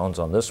buffer zones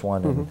on this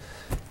one,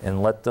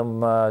 and let them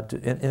do,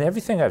 and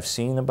everything I've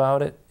seen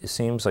about it, it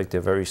seems like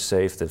they're very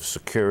safe. There's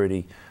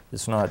security.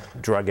 It's not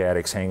drug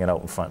addicts hanging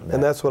out in front.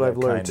 And that's what I've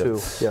learned too.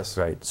 Yes.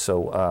 Right.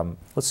 So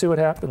let's see what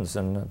happens,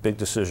 and big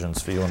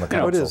decisions for you and the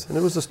council. No, it is, and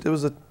it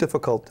was a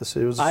difficult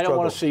decision. It was a struggle. I don't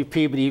want to see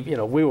Peabody. You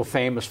know, we were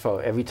famous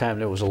for every time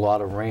there was a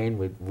lot of rain,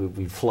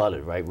 we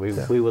flooded. Right.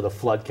 We were the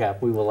flood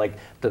cap. We were like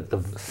the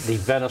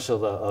Venice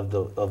of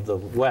the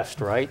West.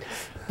 Right.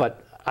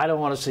 But I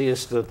don't want to see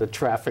us the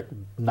traffic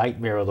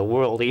nightmare of the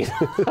world either.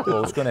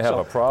 Well, who's going to have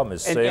a problem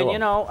is Salem. And you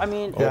know, I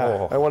mean,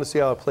 I want to see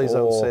how it plays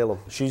out in Salem.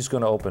 She's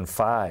going to open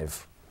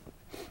 5.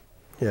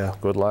 Yeah.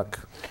 Good luck.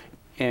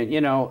 And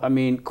you know, I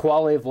mean,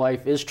 quality of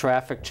life is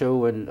traffic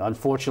too, and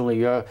unfortunately,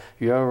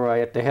 you're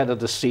at the head of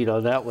the seat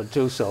on that one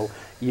too. So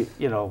you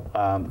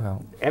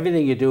know,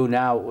 everything you do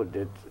now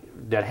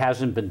that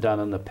hasn't been done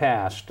in the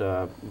past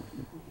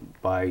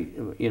by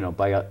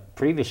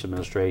previous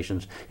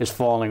administrations is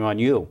falling on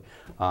you.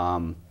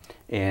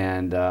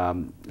 And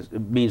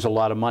it means a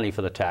lot of money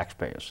for the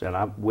taxpayers.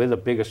 And we're the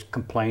biggest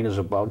complainers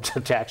about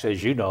the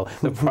taxes, you know,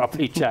 the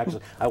property taxes.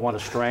 I want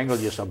to strangle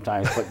you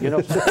sometimes, but you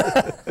know,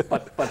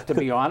 but to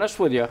be honest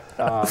with you,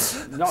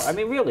 no, I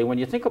mean really, when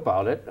you think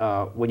about it,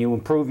 when you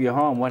improve your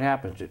home, what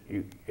happens?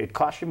 It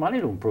costs you money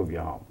to improve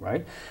your home,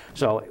 right?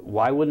 So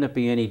why wouldn't it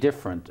be any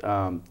different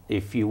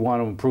if you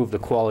want to improve the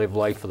quality of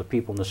life for the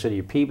people in the city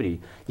of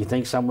Peabody? You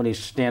think somebody's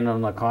standing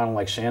on the corner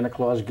like Santa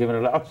Claus giving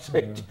it out?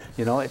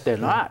 You know, they're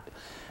not.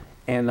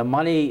 And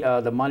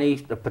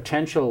the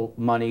potential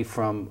money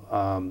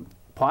from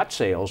pot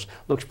sales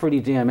looks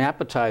pretty damn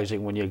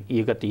appetizing when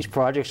you got these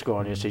projects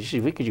going. You say,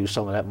 we could use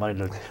some of that money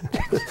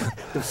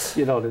to,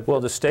 you know, well,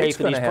 the state's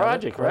pay for these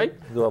projects, right?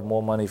 They'll have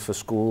more money for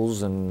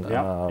schools and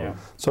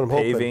so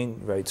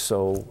paving, right?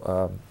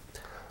 So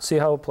see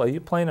how it plays.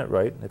 You're playing it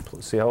right.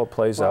 See how it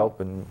plays out,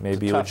 and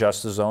maybe you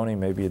adjust the zoning,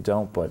 maybe you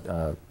don't. But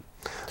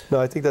no,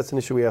 I think that's an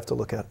issue we have to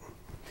look at.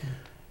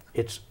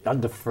 It's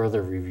under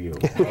further review.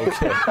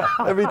 Okay.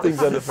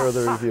 Everything's under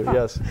further review,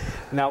 yes.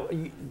 Now,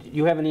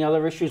 you have any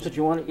other issues that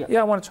you want to...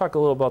 Yeah, I want to talk a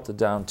little about the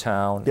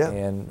downtown. Yeah.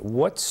 And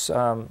what's,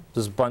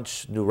 there's a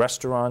bunch new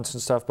restaurants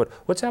and stuff, but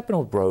what's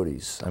happening with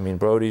Brody's? I mean,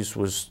 Brody's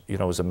was, you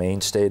know, was a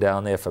mainstay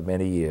down there for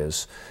many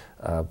years,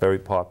 very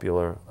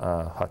popular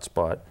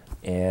hotspot.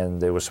 And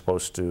they were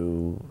supposed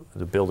to,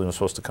 the building was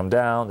supposed to come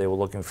down. They were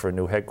looking for a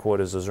new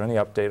headquarters. Is there any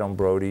update on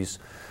Brody's?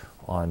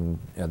 On,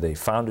 you know, they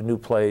found a new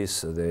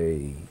place? Are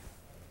they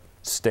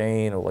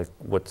staying, or like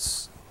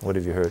what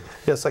have you heard?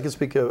 Yes, I can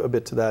speak a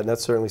bit to that, and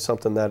that's certainly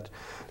something that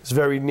is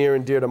very near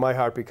and dear to my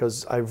heart,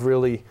 because I've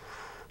really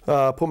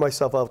put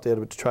myself out there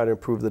to try to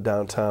improve the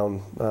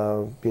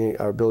downtown, being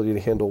our ability to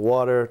handle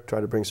water,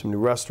 try to bring some new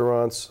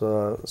restaurants,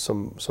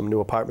 some new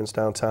apartments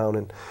downtown,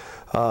 and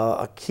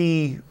a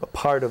key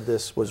part of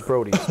this was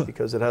Brody's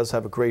because it does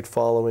have a great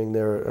following.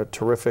 They're a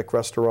terrific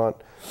restaurant,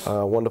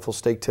 wonderful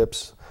steak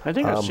tips. I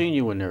think I've seen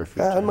you in there a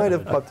few times. I might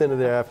have popped into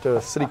there after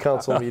a city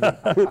council meeting,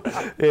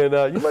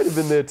 and you might have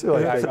been there too.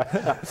 I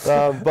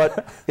think.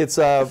 But it's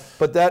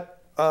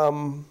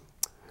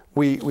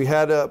we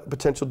had a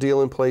potential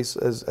deal in place,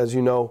 as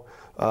you know.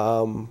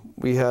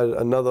 We had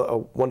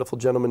a wonderful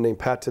gentleman named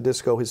Pat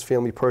Tedisco. His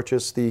family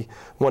purchased the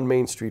 1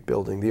 Main Street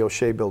building, the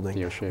O'Shea building,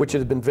 which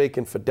had been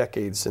vacant for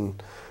decades,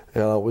 and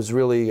was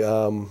really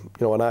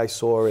an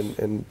eyesore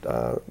and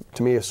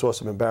to me a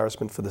source of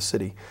embarrassment for the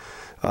city.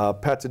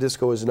 Pat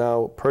Tedisco has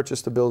now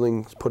purchased the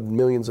building, put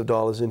millions of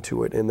dollars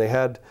into it, and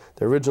there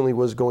originally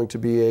was going to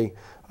be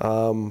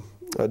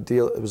a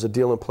deal. It was a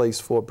deal in place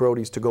for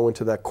Brody's to go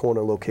into that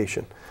corner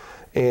location,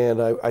 and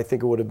I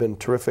think it would have been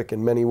terrific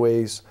in many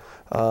ways.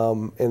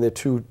 And they're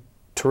two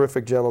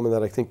terrific gentlemen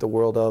that I think the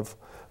world of.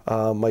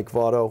 Mike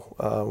Votto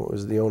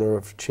was the owner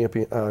of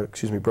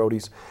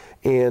Brody's,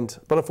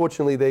 but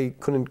unfortunately they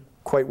couldn't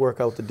quite work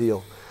out the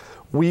deal.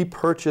 We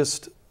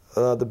purchased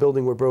the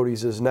building where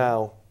Brody's is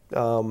now.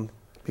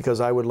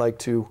 Because I would like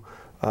to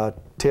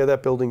tear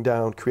that building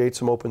down, create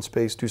some open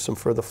space, do some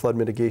further flood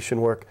mitigation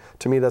work.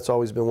 To me, that's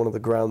always been one of the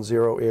ground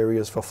zero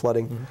areas for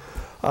flooding.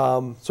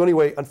 Mm-hmm. So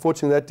anyway,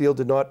 unfortunately, that deal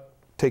did not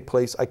take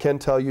place. I can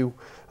tell you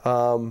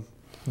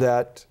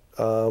that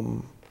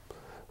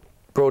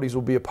Brody's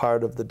will be a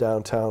part of the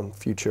downtown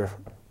future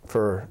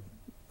for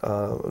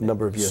a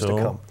number of years to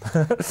come.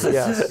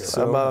 Yes,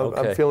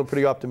 I'm feeling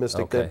pretty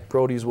optimistic that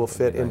Brody's will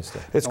fit in.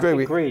 It's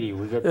great. Grady,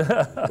 we got.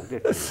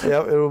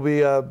 Yeah, it will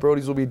be.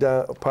 Brody's will be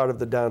part of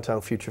the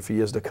downtown future for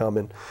years to come,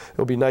 and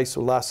it'll be nice.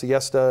 La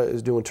Siesta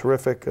is doing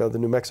terrific. The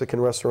New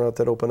Mexican restaurant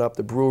that opened up,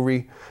 the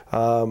brewery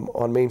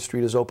on Main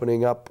Street is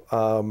opening up.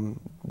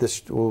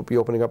 This will be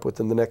opening up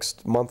within the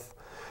next month,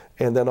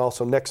 and then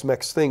also Next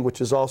Mex Thing, which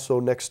is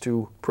also next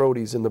to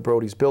Brody's in the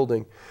Brody's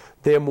building.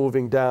 They're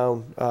moving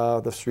down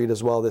the street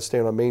as well. They're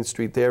staying on Main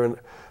Street. They're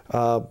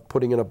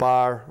putting in a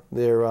bar.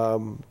 They're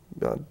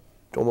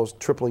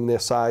almost tripling their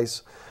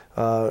size,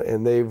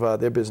 and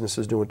their business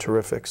is doing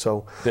terrific.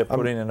 So they're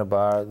putting in a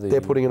bar. They're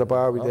putting in a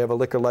bar. They have a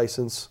liquor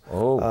license.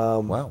 Oh,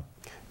 wow!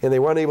 And they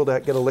weren't able to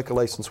get a liquor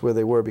license where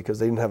they were because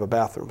they didn't have a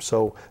bathroom.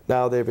 So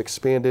now they've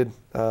expanded,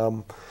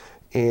 and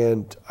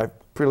I'm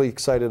really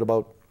excited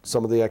about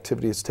some of the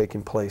activities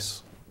taking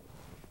place.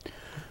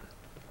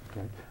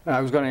 Okay. I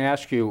was going to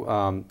ask you,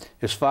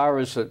 as far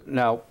as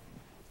now,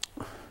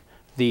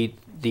 the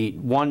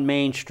 1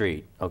 Main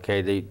Street.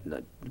 Okay, the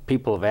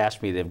people have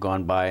asked me. They've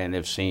gone by and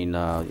they've seen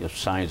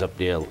signs up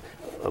there,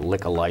 a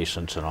liquor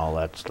license and all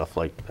that stuff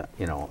like that,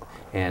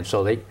 And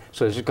so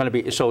it's going to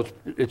be. So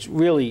it's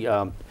really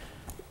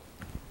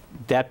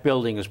that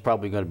building is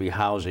probably going to be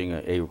housing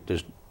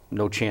there's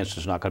no chance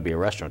there's not going to be a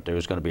restaurant.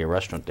 There's going to be a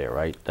restaurant there,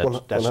 right?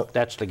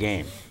 That's the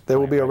game. There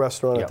will be a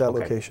restaurant at that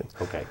location.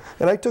 Okay.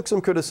 And I took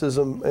some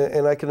criticism,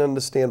 and I can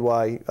understand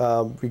why,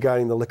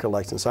 regarding the liquor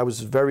license. I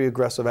was very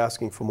aggressive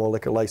asking for more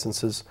liquor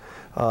licenses.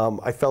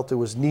 I felt it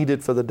was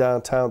needed for the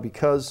downtown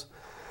because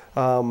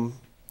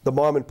the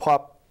mom and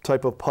pop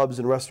type of pubs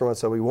and restaurants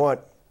that we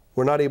want,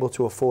 we're not able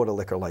to afford a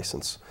liquor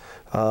license.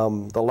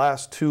 The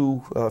last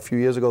two, a few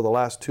years ago,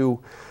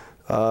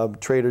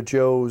 Trader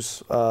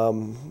Joe's,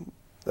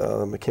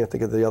 I can't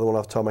think of the other one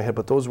off the top of my head,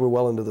 but those were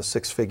well into the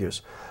 6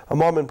 figures. A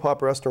mom and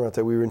pop restaurant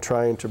that we were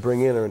trying to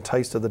bring in or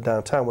entice to the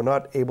downtown, we're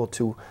not able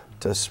to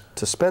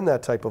spend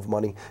that type of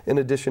money in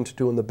addition to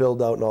doing the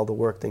build out and all the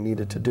work they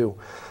needed to do.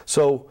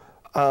 So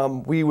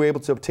we were able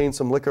to obtain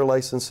some liquor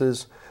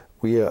licenses.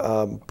 We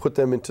put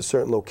them into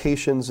certain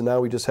locations, and now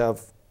we just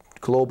have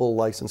global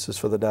licenses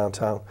for the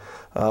downtown.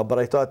 But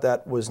I thought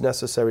that was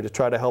necessary to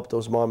try to help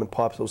those mom and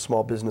pops, those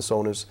small business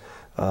owners,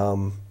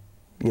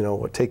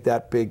 take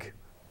that big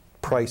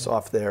price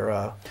off their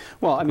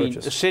well, I mean,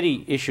 purchase. the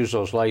city issues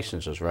those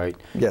licenses, right?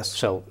 Yes.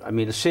 So, I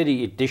mean, the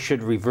city, they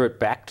should revert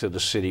back to the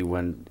city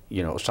when,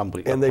 a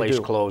place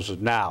closes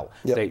now.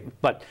 Yep.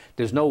 But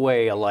there's no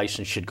way a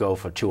license should go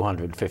for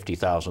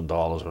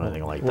 $250,000 or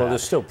anything like that. Well,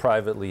 there's still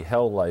privately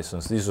held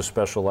license. These are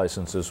special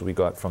licenses we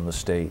got from the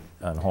state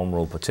on home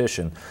rule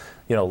petition.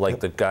 Like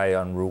the guy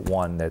on Route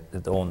 1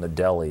 that owned the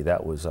deli,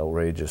 that was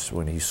outrageous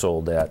when he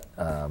sold that.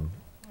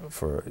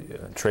 For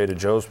Trader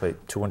Joe's paid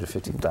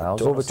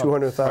 $250,000. Over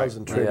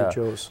 $200,000 Trader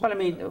Joe's. But I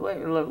mean,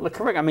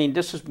 correct. I mean,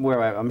 this is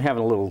where I'm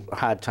having a little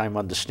hard time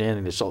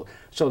understanding this. So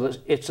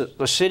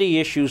the city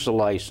issues the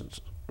license,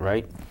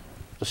 right?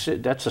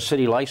 That's a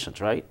city license,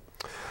 right?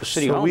 The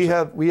city owns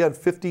it. We had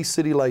 50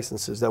 city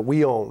licenses that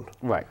we own.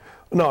 Right.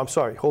 No, I'm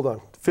sorry. Hold on.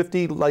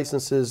 50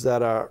 licenses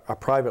that are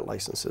private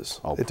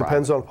licenses. Oh, it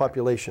depends on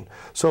population.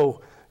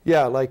 So.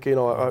 Yeah, like an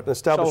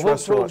established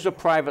restaurant. Who's a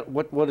private?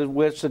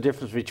 What's the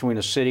difference between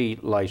a city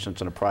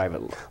license and a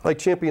private? Like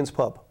Champion's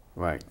Pub.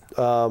 Right.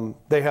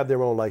 They have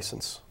their own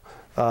license.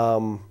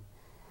 That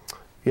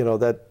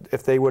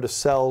if they were to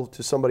sell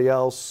to somebody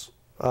else,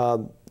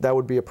 that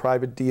would be a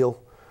private deal.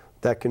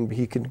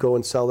 he can go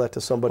and sell that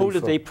to somebody. Who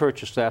did they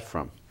purchase that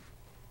from?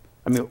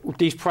 I mean,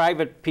 these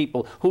private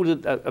people, who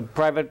did a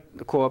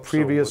private corp?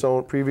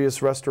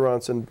 Previous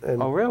restaurants and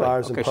oh, really?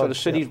 bars and pubs. So the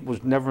city yeah.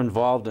 was never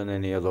involved in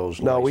any of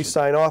those? No, we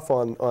sign off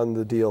on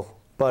the deal.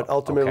 But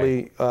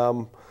ultimately,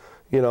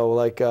 you know,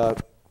 like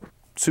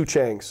Sue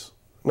Chang's,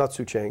 not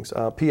Sue Chang's,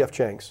 P.F.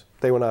 Chang's,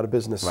 they went out of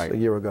business a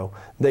year ago.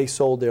 They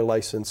sold their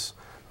license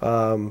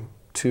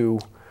to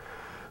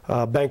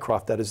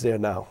Bancroft that is there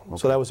now. Okay.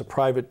 So that was a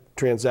private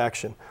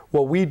transaction.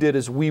 What we did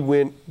is we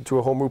went to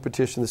a home rule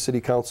petition, the city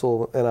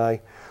council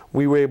and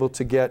we were able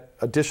to get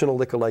additional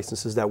liquor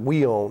licenses that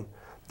we own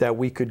that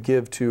we could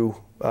give to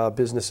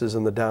businesses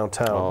in the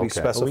downtown. Oh, okay. We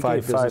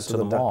specified businesses to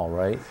the mall,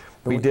 right?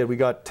 We did. We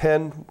got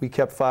 10. We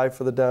kept 5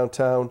 for the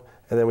downtown,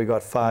 and then we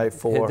got 5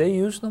 for. Did they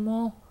use them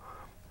all?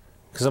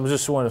 Because I'm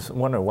just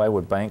wondering why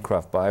would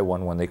Bancroft buy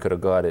one when they could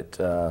have got it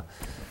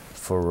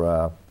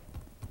for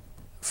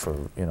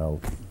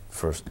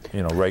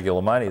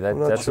regular money?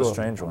 That's sure. a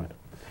strange one.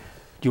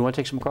 Do you want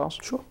to take some calls?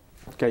 Sure.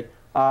 Okay.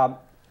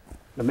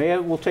 The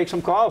mayor will take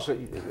some calls.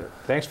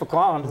 Thanks for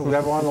calling,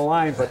 whoever on the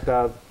line,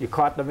 but you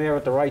caught the mayor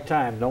at the right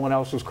time. No one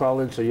else was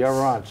called in, so you're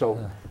on. So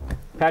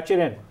patch it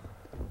in.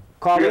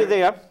 Carl, yes. you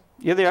there?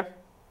 You're there.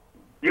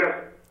 Yes.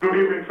 Good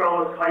evening,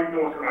 fellas. How you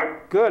doing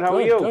tonight? Good. How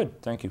are you?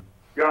 Good. Thank you.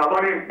 Yeah,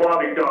 my name's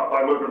Bobby Duff.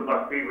 I live in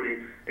West Peabody,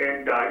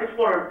 and I just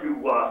wanted to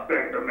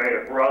thank the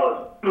mayor for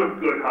all his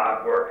good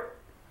hard work.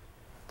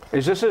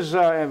 Is this his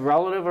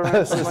relative or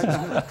anything like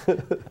that?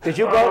 Did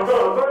you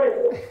go?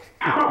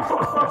 I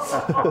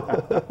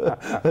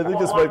think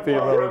this might be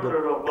a relative.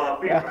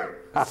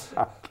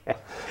 Okay.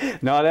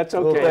 No, that's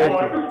okay.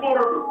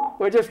 Well,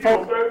 We're just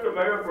poking. Thank the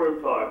mayor for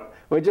his time.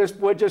 We're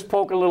just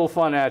poking a little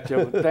fun at you,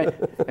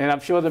 and I'm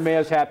sure the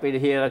mayor's happy to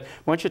hear that.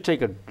 Why don't you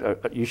take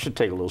you should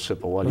take a little sip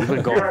of water. You've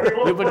been going.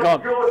 You've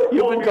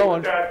been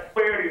going.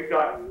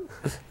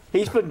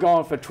 He's been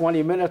going for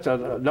 20 minutes.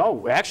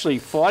 No, actually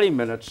 40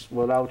 minutes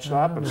without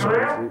stopping.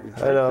 I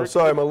know.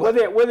 Sorry,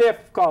 we're there.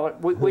 Call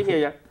it. We hear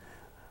you.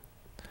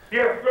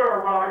 Yes,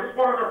 sir. I just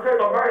wanted to say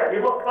the mayor. He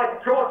looks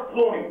like George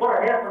Clooney.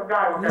 What a handsome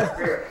guy with that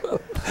beard.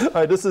 All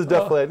right, this is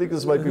definitely. I think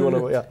this might be one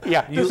of.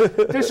 Yeah.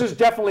 This is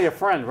definitely a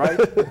friend, right?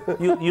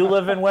 You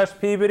live in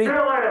West Peabody? See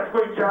you later,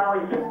 sweet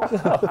Charlie.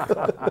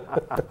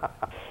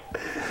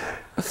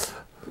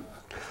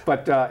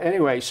 But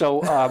anyway, so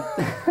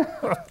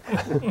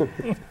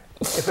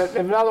if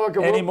another one,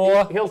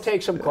 he'll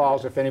take some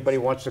calls if anybody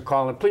wants to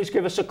call in. Please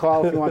give us a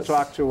call if you want to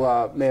talk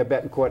to Mayor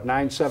Bettencourt,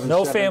 977.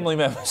 No family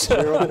members.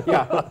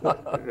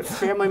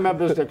 Family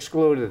members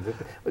excluded.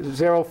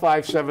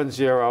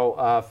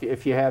 0570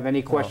 if you have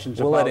any questions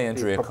we'll about let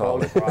Andrea the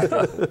proposed call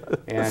project,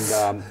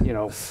 and you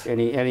know,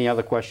 any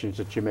other questions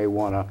that you may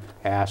want to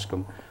ask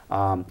them.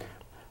 But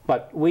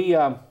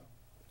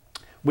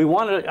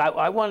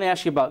I want to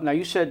ask you about, now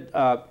you said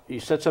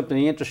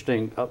something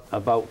interesting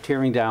about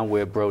tearing down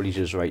where Brody's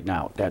is right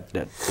now, that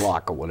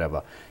block or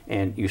whatever,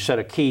 and you said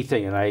a key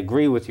thing, and I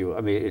agree with you.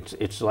 I mean,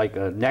 it's like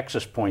a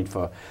nexus point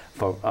for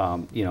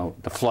you know,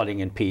 the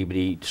flooding in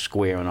Peabody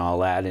Square and all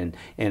that, and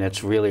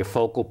it's really a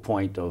focal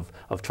point of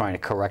trying to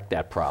correct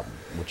that problem,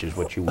 which is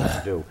what you want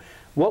to do.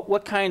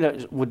 What kind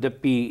of, would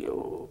it be,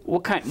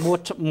 what kind, more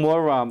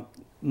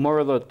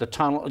of the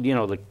tunnel, you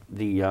know,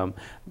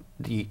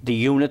 the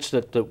units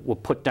that were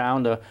put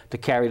down to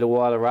carry the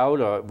water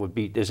out, or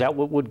is that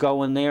what would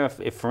go in there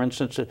if for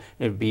instance,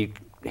 it'd be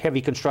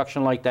heavy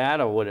construction like that,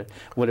 or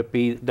would it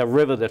be the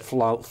river that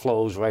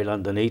flows right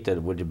underneath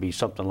it? Would it be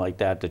something like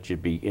that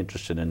you'd be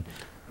interested in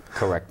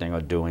correcting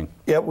or doing?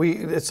 Yeah,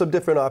 it's some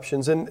different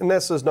options, and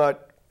this is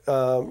not,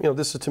 you know,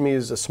 this to me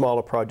is a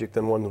smaller project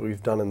than one that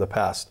we've done in the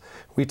past.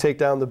 We take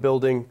down the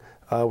building.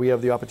 We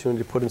have the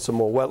opportunity to put in some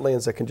more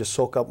wetlands that can just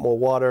soak up more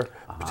water,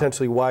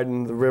 potentially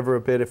widen the river a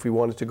bit if we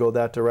wanted to go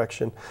that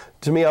direction.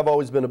 To me, I've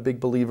always been a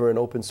big believer in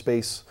open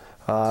space.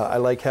 I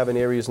like having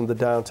areas in the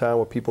downtown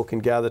where people can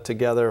gather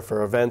together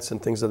for events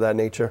and things of that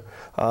nature.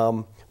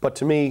 But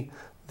to me,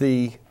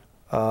 the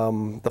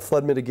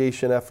flood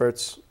mitigation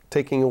efforts,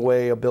 taking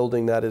away a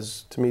building that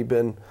has, to me,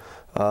 been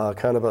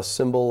kind of a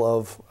symbol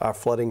of our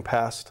flooding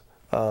past,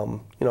 you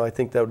know, I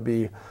think that would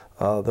be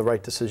the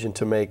right decision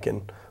to make.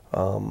 And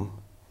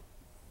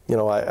you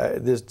know,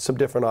 there's some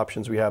different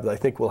options we have that I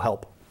think will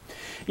help.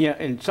 Yeah,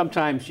 and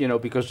sometimes, you know,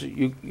 because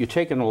you're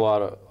taking a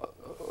lot of,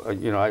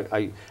 you know,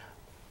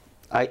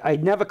 I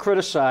never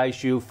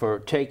criticize you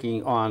for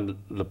taking on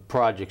the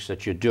projects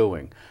that you're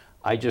doing.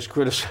 I just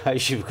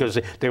criticize you because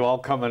they all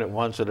come in at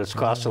once and it's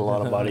costing a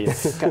lot of money.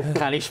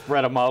 Can't he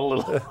spread them out a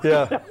little?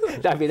 Yeah.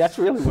 I mean, that's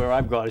really where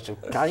I've gone. So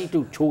can't he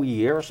do 2 a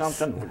year or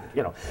something?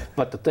 You know.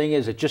 But the thing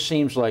is, it just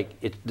seems like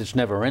it's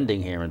never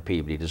ending here in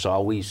Peabody. There's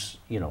always,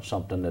 you know,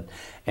 something that,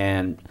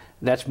 and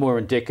that's more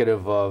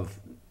indicative of,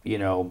 you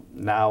know,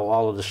 now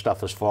all of this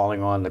stuff is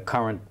falling on the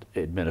current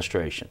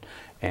administration.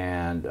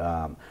 And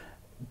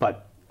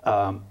but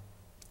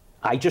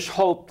I just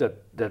hope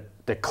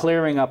that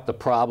clearing up the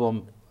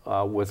problem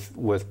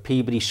with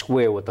Peabody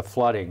Square with the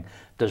flooding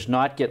does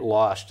not get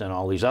lost in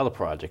all these other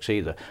projects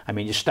either. I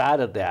mean, you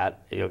started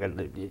that,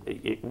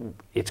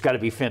 it's got to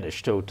be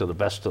finished too, to the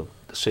best of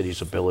the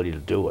city's ability to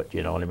do it,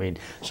 you know what I mean?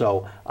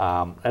 So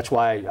that's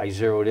why I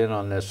zeroed in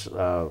on this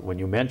when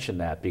you mentioned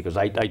that, because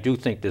I do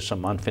think there's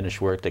some unfinished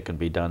work that can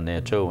be done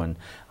there too, and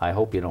I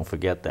hope you don't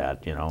forget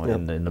that, you know,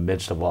 in the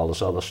midst of all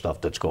this other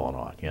stuff that's going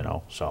on, you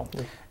know, so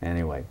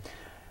anyway.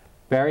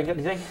 Barry, got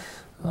anything?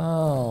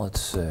 Oh,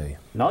 let's see.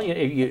 No,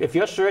 if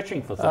you're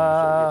searching for things,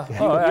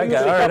 I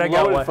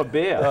got one for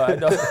beer.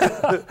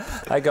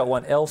 I got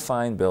one. L.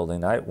 Fine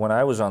Building. When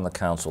I was on the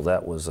council,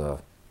 that was a,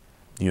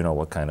 you know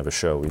what kind of a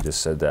show. We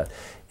just said that,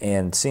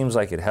 and it seems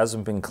like it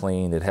hasn't been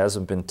cleaned. It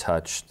hasn't been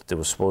touched. There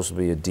was supposed to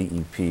be a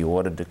DEP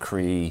order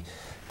decree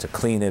to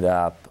clean it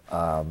up.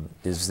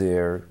 Is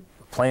there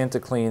a plan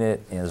to clean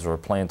it? Is there a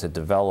plan to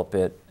develop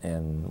it?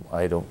 And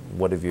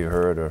what have you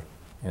heard, or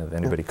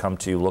anybody come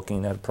to you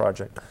looking at a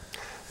project?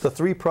 The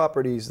three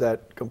properties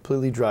that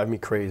completely drive me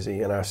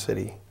crazy in our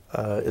city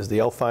is the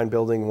L. Fine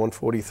Building,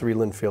 143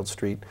 Linfield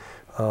Street.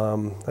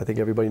 I think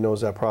everybody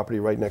knows that property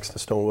right next to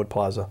Stonewood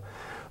Plaza.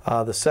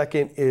 The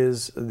second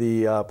is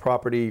the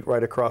property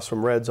right across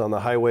from Reds on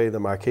the highway,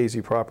 the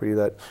Marchese property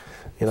that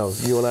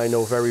you and I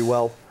know very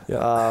well,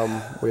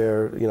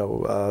 where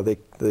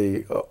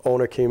the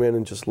owner came in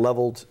and just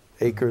leveled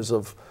acres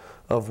of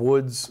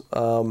woods,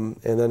 and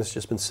then it's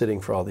just been sitting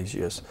for all these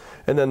years.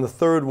 And then the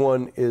third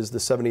one is the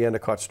 70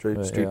 Endicott Street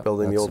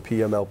building, the old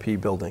PMLP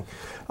building.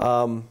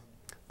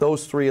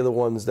 Those three are the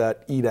ones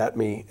that eat at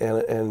me,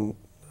 and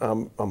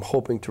I'm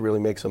hoping to really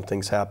make some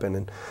things happen.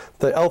 And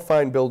the L.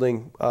 Fine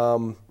Building,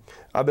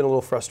 I've been a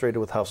little frustrated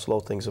with how slow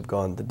things have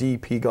gone. The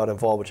DEP got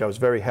involved, which I was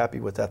very happy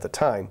with at the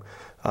time.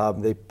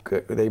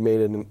 They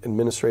made an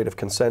administrative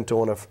consent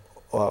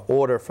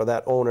order for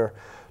that owner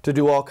to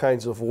do all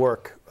kinds of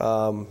work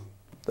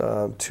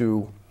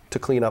to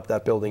clean up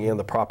that building and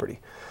the property.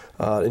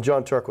 And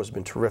John Turco has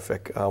been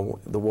terrific.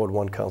 The Ward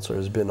 1 councilor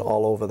has been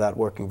all over that,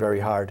 working very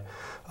hard.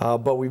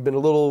 But we've been a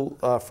little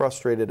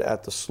frustrated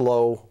at the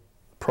slow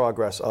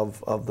progress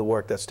of the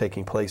work that's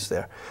taking place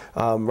there.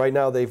 Right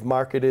now they've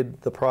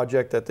marketed the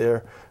project that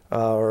they're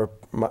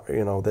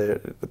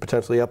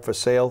potentially up for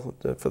sale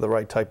for the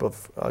right type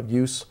of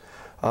use.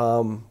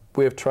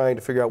 We're trying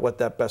to figure out what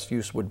that best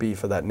use would be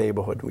for that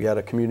neighborhood. We had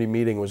a community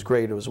meeting, it was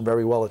great, it was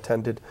very well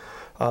attended,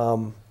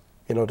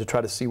 to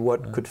try to see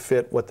what could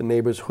fit, what the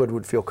neighborhood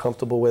would feel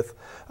comfortable with.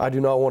 I do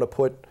not want to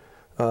put,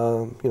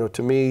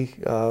 to me,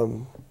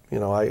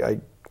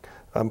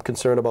 I'm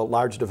concerned about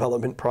large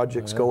development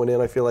projects going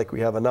in. I feel like we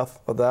have enough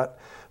of that.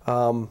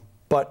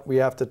 But we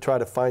have to try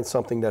to find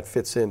something that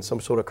fits in, some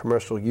sort of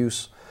commercial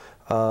use,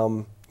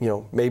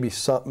 maybe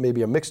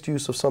a mixed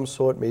use of some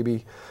sort,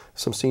 maybe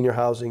some senior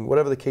housing,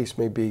 whatever the case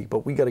may be.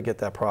 But we got to get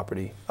that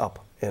property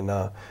up and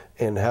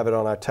have it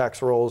on our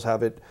tax rolls,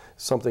 have it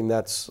something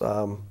that's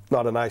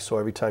not an eyesore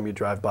every time you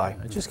drive by.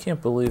 I just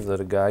can't believe that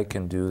a guy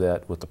can do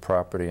that with the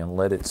property and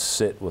let it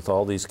sit with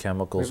all these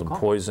chemicals and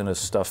poisonous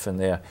stuff in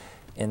there,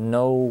 and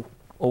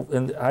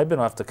and I've been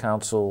off the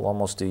council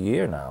almost a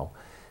year now,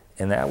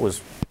 and that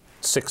was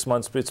 6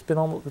 months, but it's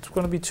going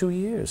to be 2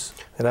 years.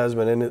 It has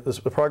been, and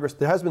the progress,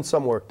 there has been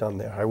some work done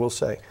there, I will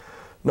say.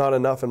 Not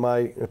enough in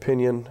my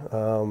opinion.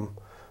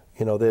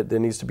 There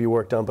needs to be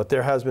work done, but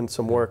there has been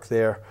some work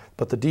there.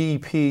 But the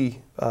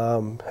DEP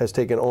has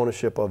taken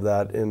ownership of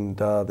that, and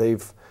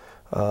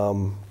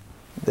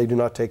they do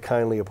not take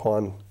kindly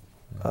upon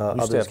we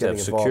used to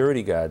have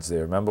security guards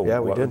there, remember? Yeah,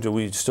 we did. Do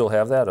we still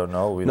have that, or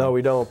no? No,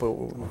 we don't. But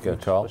we got a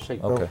call?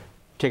 Okay.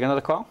 Take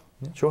another call?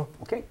 Yeah. Sure.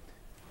 Okay.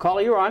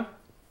 Caller, you're on.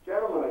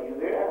 Gentlemen, are you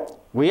there?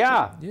 We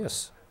are.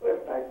 Yes. Well,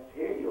 it's nice to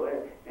hear you,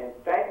 and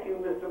thank you,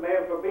 Mr.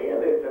 Mayor, for being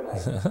there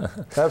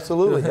tonight.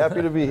 Absolutely.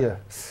 Happy to be here.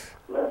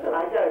 Listen,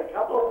 I got a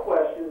couple of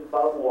questions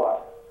about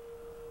water.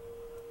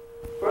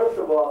 First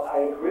of all, I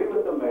agree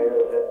with the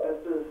mayor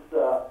that this is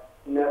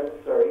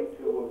necessary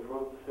to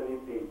improve the city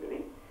of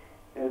Peabody,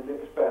 and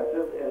it's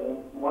expensive,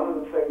 and one of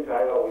the things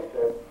I always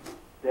said,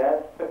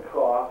 that's the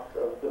cost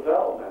of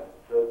development.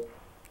 So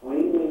we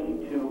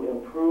need to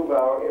improve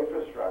our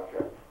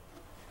infrastructure.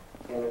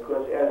 And of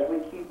course, as we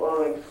keep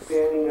on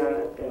expanding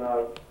in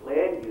our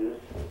land use,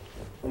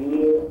 we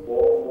need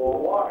more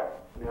water.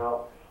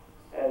 Now,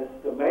 as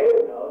the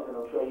mayor knows, and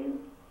I'm sure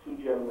you two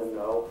gentlemen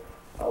know,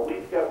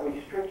 we've got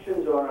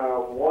restrictions on our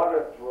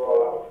water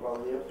draw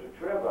from the Ipswich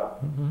River.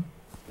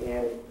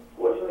 And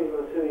fortunately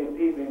for the city of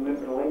Peabody, we've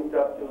been linked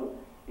up to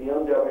the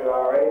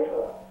MWRA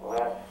for the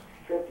last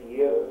 50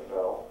 years or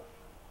so.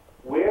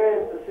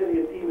 Where is the city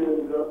of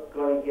Peabody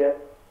going to get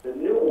the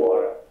new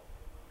water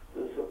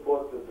to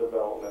support the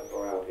development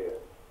around here?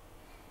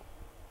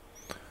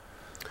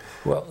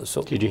 Well,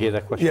 so did you hear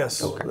that question?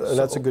 Yes, okay.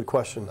 That's a good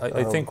question.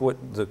 I think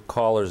what the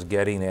caller's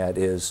getting at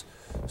is,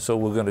 so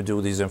we're going to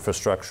do these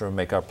infrastructure and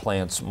make our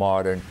plants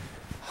modern.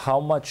 How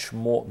much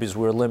more, because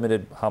we're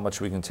limited how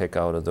much we can take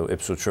out of the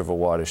Ipswich River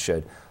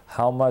watershed,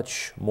 how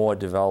much more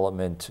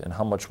development and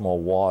how much more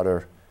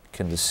water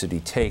can the city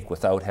take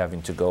without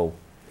having to go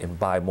and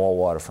buy more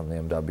water from the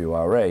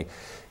MWRA.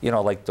 You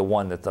know, like the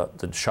one that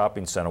the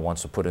shopping center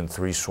wants to put in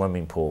 3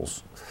 swimming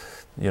pools,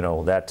 you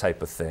know, that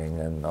type of thing,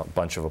 and a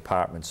bunch of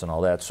apartments and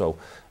all that. So,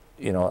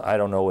 you know, I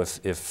don't know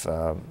if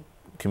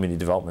community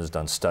development has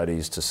done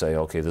studies to say,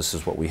 okay, this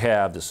is what we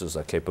have, this is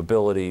our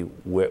capability,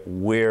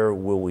 where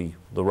will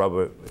the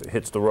rubber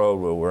hits the road,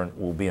 where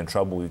we'll be in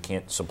trouble, we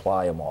can't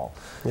supply them all.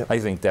 Yep. I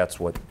think that's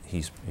what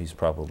he's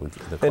probably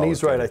the And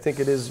he's right. I think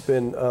it has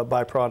been a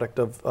byproduct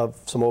of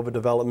some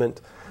overdevelopment.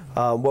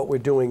 What we're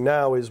doing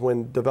now is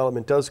when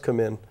development does come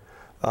in,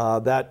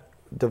 that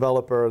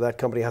developer, that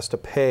company has to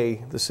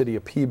pay the city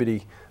of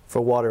Peabody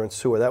for water and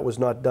sewer. That was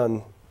not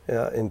done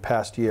in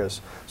past years.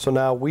 So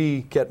now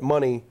we get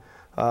money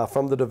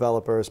from the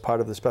developer as part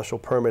of the special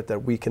permit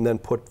that we can then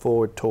put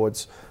forward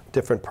towards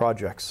different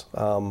projects.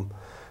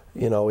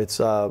 You know, it's,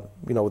 you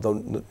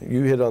know,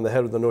 you hit on the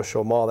head of the North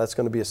Shore Mall. That's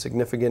going to be a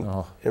significant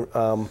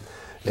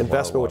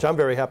investment, which I'm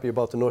very happy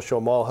about. The North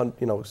Shore Mall,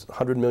 you know,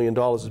 $100 million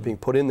is being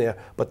put in there,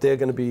 but they're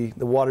going to be,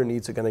 the water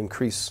needs are going to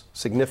increase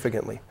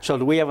significantly. So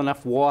do we have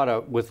enough water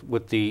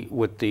with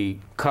the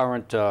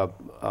current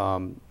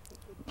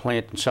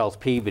plant in South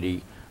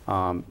Peabody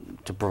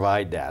to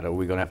provide that? Or are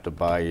we going to have to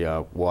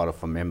buy water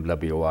from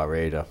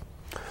MWRA to?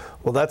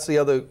 Well, that's the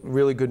other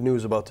really good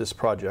news about this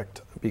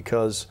project,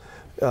 because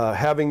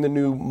having the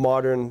new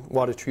modern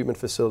water treatment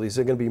facilities,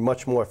 they're going to be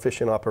much more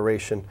efficient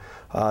operation.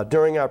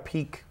 During our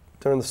peak,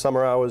 during the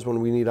summer hours when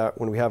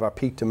we have our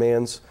peak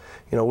demands,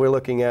 you know, we're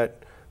looking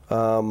at,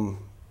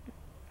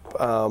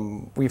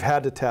 we've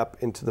had to tap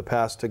into the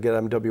past to get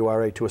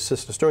MWRA to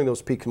assist us during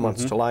those peak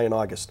months, July and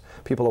August.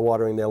 People are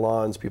watering their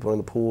lawns, people are in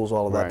the pools,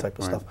 all of that type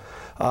of stuff.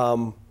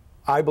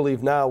 I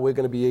believe now we're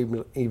going to be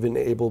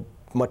able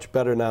much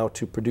better now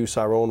to produce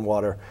our own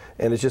water,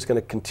 and it's just going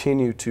to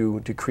continue to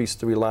decrease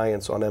the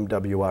reliance on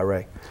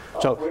MWRA.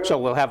 So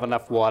we'll have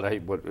enough water.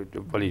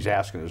 What he's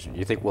asking is,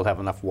 you think we'll have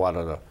enough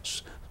water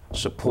to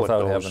support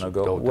without those? Having to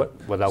go,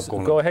 without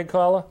going. Go ahead,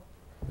 caller.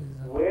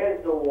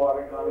 Where's the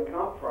water going to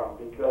come from?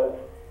 Because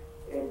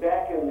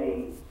back in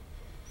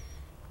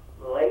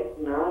the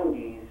late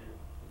 90s,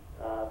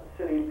 the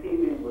city of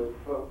Peabody was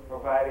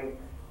providing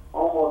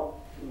almost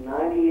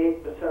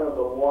 98% of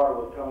the water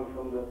was coming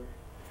from the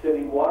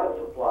city water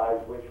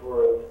supplies, which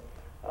were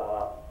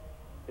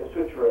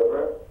Ipswich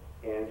River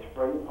and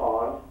Spring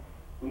Pond.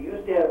 We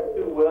used to have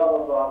 2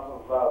 wells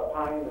off of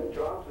Pine and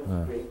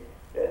Johnson Street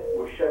that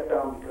were shut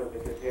down because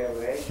of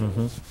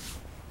contamination.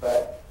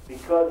 But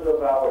because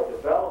of our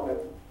development,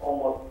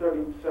 almost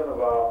 30%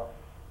 of our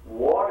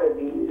water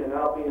needs are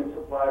now being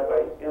supplied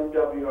by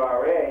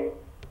MWRA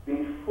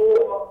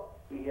before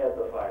we had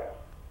the fire.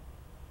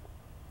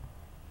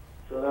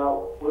 So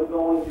now we're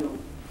going to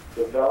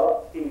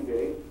develop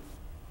Peabody.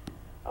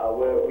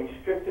 We're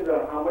restricted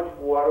on how much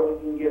water we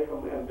can get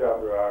from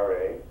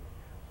MWRA.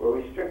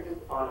 We're restricted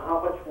on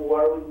how much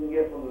water we can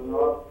get from the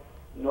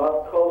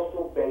North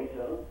Coastal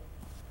Basin.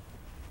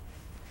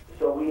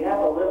 So we have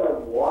a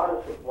limited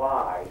water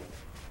supply,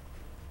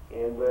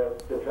 and we're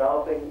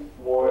developing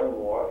more and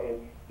more.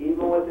 And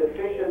even with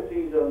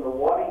efficiencies on the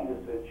water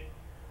usage,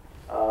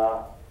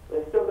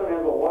 we're still going to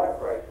have a water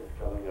crisis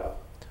coming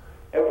up.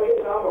 Every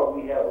summer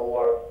we have a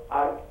water.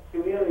 Our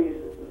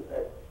communities,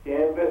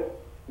 Danvers,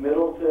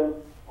 Middleton,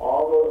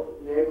 all those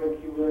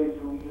neighboring communities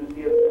who use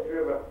the Ipswich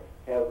River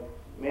have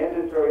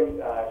mandatory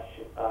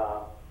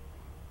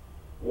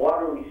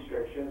water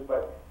restrictions,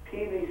 but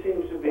Peabody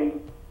seems to be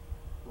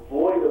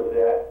void of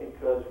that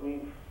because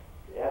we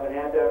haven't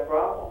had that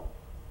problem.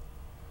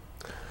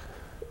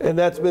 And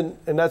that's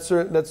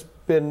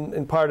been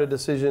in part a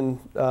decision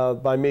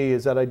by me,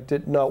 is that I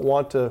did not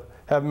want to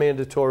have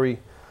mandatory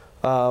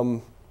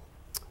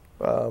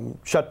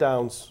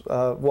shutdowns,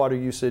 water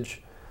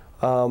usage.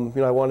 You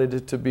know, I wanted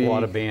it to be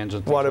water bans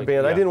and things water like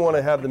ban. that. I didn't want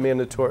to have the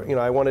mandatory. You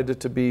know, I wanted it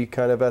to be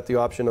kind of at the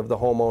option of the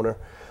homeowner.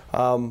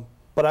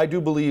 But I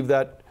do believe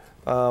that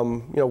you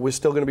know, we're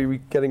still going to be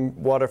getting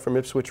water from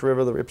Ipswich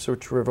River, the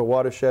Ipswich River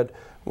watershed.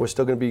 We're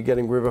still going to be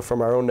getting river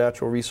from our own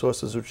natural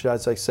resources, which,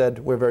 as I said,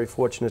 we're very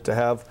fortunate to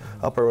have.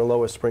 Upper and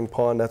Lower Spring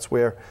Pond. That's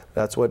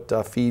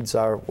what feeds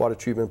our water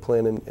treatment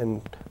plant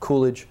in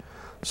Coolidge.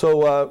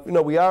 So you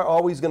know, we are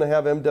always going to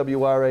have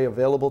MWRA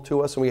available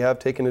to us, and we have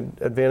taken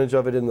advantage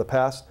of it in the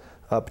past,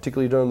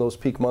 particularly during those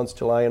peak months,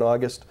 July and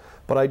August.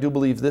 But I do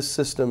believe this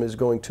system is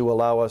going to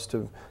allow us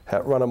to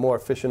run a more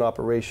efficient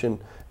operation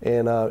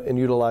and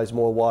utilize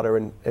more water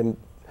and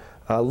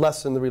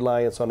lessen the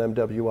reliance on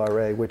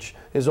MWRA, which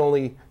is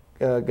only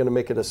going to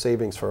make it a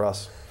savings for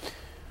us.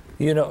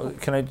 You know,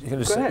 can I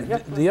just say, Yeah.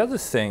 the other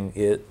thing,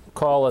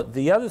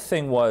 the other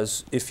thing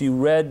was, if you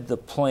read the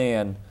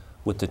plan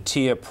with the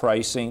tier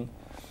pricing,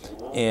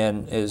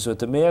 and as what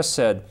the mayor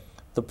said,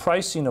 the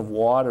pricing of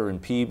water in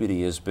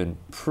Peabody has been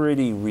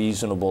pretty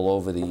reasonable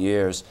over the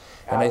years.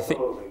 And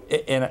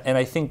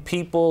I think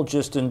people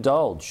just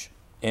indulge.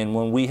 And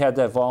when we had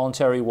that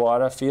voluntary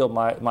water field,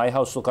 my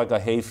house looked like a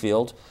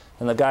hayfield,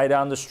 and the guy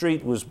down the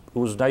street was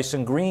nice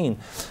and green.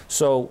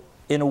 So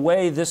in a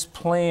way, this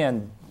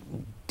plan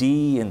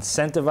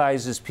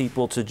de-incentivizes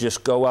people to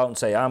just go out and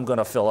say, I'm going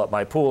to fill up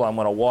my pool, I'm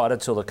going to water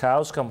till the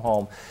cows come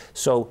home.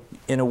 So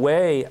in a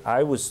way,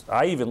 I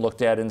even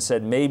looked at it and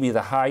said maybe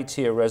the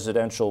high-tier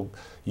residential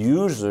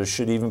users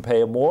should even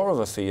pay more of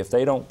a fee if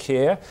they don't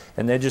care,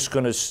 and they're just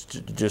going to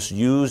just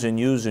use and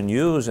use and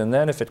use, and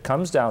then if it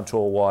comes down to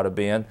a water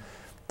ban,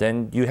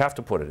 then you have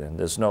to put it in.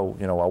 There's no,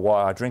 you know,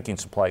 our drinking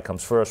supply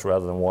comes first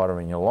rather than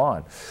watering your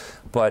lawn.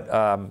 But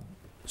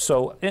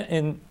so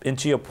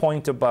into your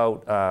point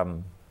about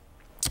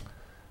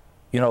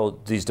you know,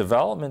 these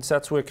developments,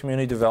 that's where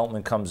community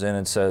development comes in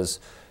and says,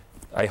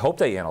 I hope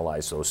they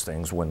analyze those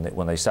things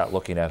when they start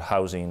looking at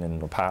housing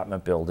and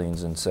apartment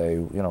buildings and say,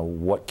 you know,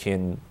 what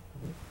can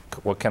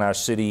our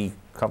city,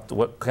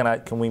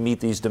 can we meet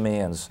these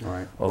demands?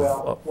 Right.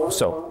 Well, one of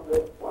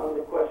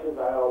the questions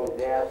I always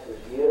asked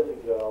is years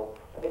ago,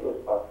 I think it was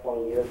about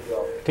 20 years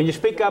ago. Can you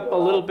speak up a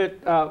little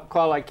bit,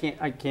 Carl? I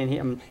can't hear.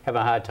 I'm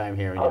having a hard time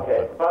hearing you.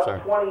 Okay, but,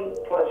 about 20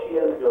 plus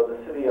years ago, the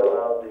city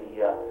allowed the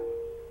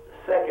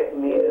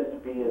second meters to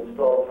be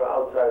installed for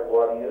outside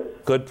water use.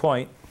 Good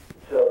point.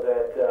 So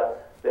that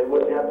they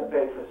wouldn't have to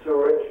pay for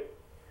sewerage.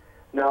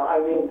 Now, I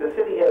mean, the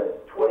city has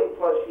 20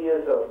 plus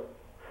years of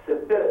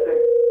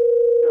statistics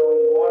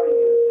showing water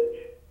usage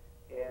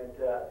and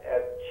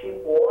at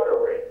cheap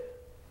water rates.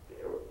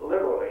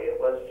 Literally, it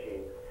was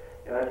cheap.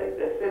 And I think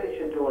the city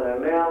should do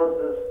an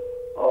analysis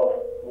of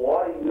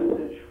water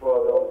usage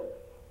for those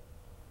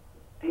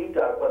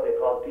what they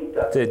call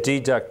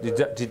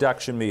The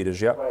deduction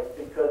meters, yep. Right,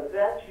 because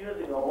that's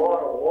using a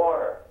lot of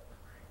water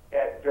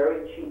at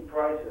very cheap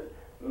prices.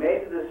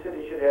 Maybe the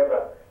city should have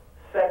a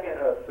second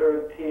or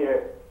third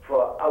tier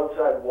for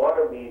outside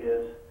water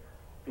meters,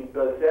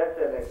 because that's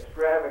an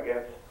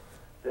extravagance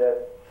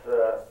that's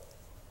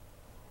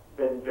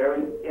been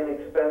very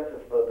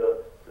inexpensive for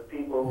the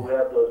people who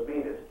have those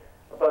meters.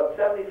 About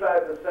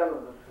 75%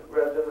 of the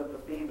residents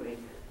of Peabody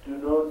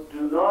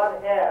do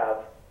not have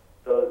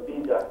those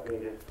deduct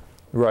meters.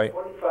 Right.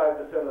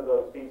 25% of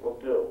those people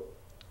do.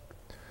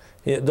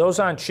 Yeah, those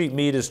aren't cheap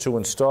meters to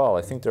install.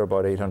 I think they're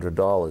about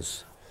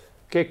 $800.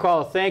 Okay,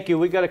 Carl, thank you.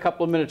 We got a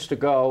couple of minutes to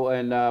go,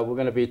 and we're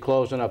going to be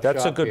closing up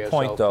That's shop a good here,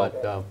 point, so,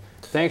 though.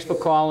 But, thanks for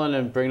calling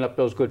and bringing up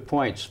those good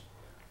points.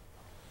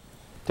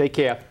 Take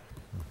care.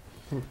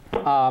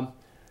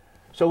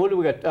 So what do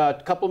we got?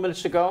 A couple of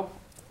minutes to go.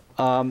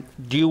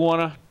 Do you want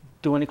to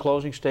do any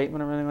closing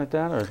statement or anything like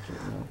that? Or,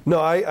 No,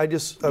 I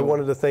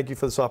wanted to thank you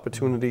for this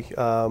opportunity.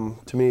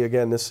 To me,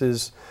 again, this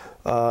is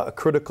a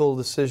critical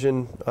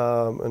decision,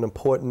 an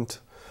important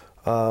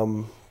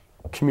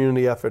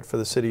community effort for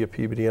the city of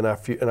Peabody and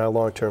our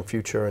long-term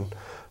future. And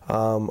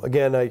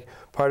again,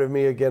 part of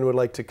me again would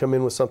like to come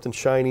in with something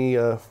shiny,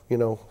 you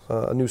know,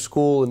 a new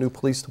school, a new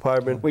police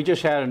department. we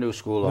just had a new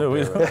school up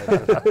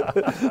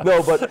there.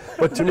 No,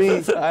 but to me,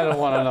 I don't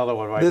want another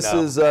one right this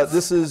now.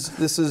 this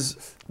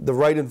is the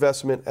right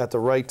investment at the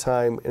right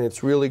time, and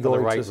it's really For the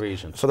going right to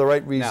reasons. for the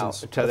right Now,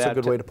 reasons. That's a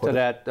good way to put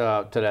it.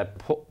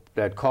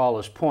 That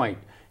caller's point,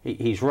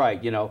 he's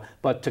right, you know,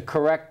 but to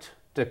correct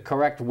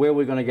where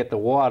we're going to get the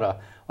water,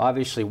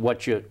 obviously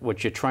what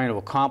you're trying to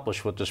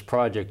accomplish with this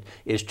project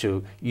is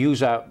to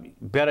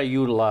better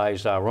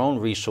utilize our own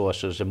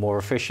resources in a more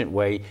efficient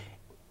way.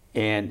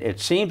 And it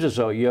seems as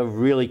though you're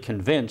really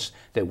convinced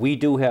that we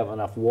do have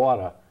enough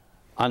water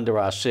under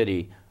our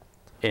city,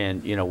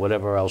 and you know,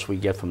 whatever else we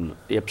get from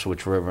the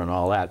Ipswich River and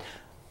all that,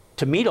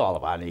 to meet all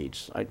of our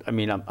needs. I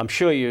mean, I'm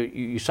sure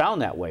you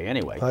sound that way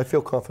anyway. I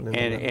feel confident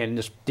in that.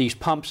 And these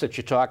pumps that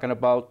you're talking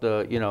about,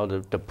 you know,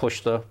 to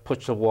push the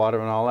water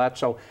and all that.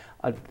 So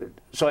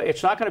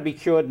it's not going to be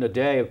cured in a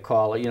day,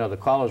 caller. You know, the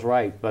caller's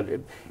right, but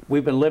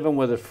we've been living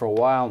with it for a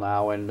while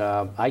now, and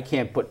I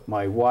can't put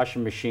my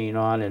washing machine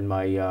on and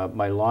my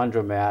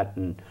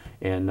laundromat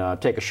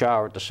and take a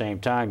shower at the same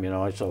time. You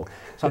know, so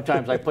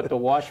sometimes I put the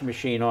washing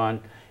machine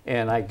on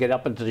and I get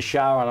up into the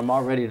shower and I'm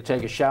all ready to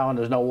take a shower and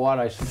there's no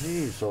water. I said,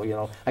 geez, so, you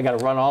know, I got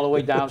to run all the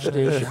way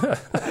downstairs.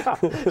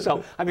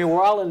 So, I mean,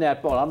 we're all in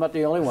that boat. I'm not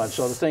the only one.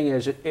 So the thing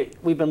is,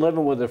 we've been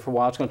living with it for a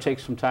while. It's going to take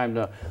some time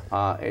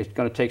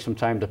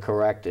to,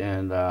 correct,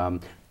 and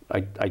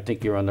I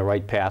think you're on the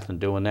right path in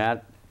doing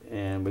that.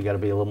 And we got to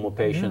be a little more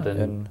patient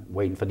and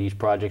waiting for these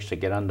projects to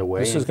get underway.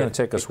 This is going to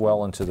take us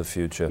well into the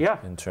future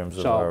in terms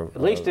of our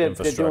at least they're doing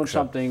infrastructure.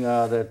 something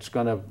that's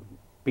going to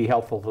be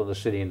helpful for the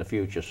city in the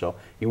future. So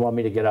you want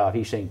me to get out?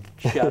 He's saying,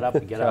 shut up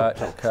and get out.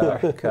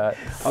 Cut.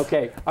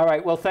 Okay. All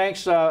right. Well,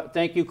 thanks.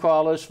 Thank you,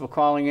 callers, for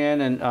calling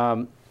in.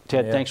 And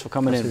Ted, thanks for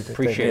coming in.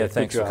 Appreciate it.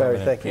 Thanks Good for job.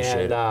 coming in. Thank you.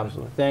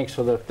 And thanks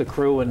for the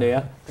crew in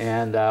there.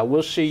 And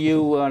we'll see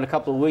you in a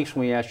couple of weeks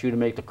when we ask you to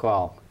make the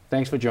call.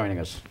 Thanks for joining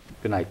us.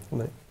 Good night. Good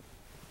night.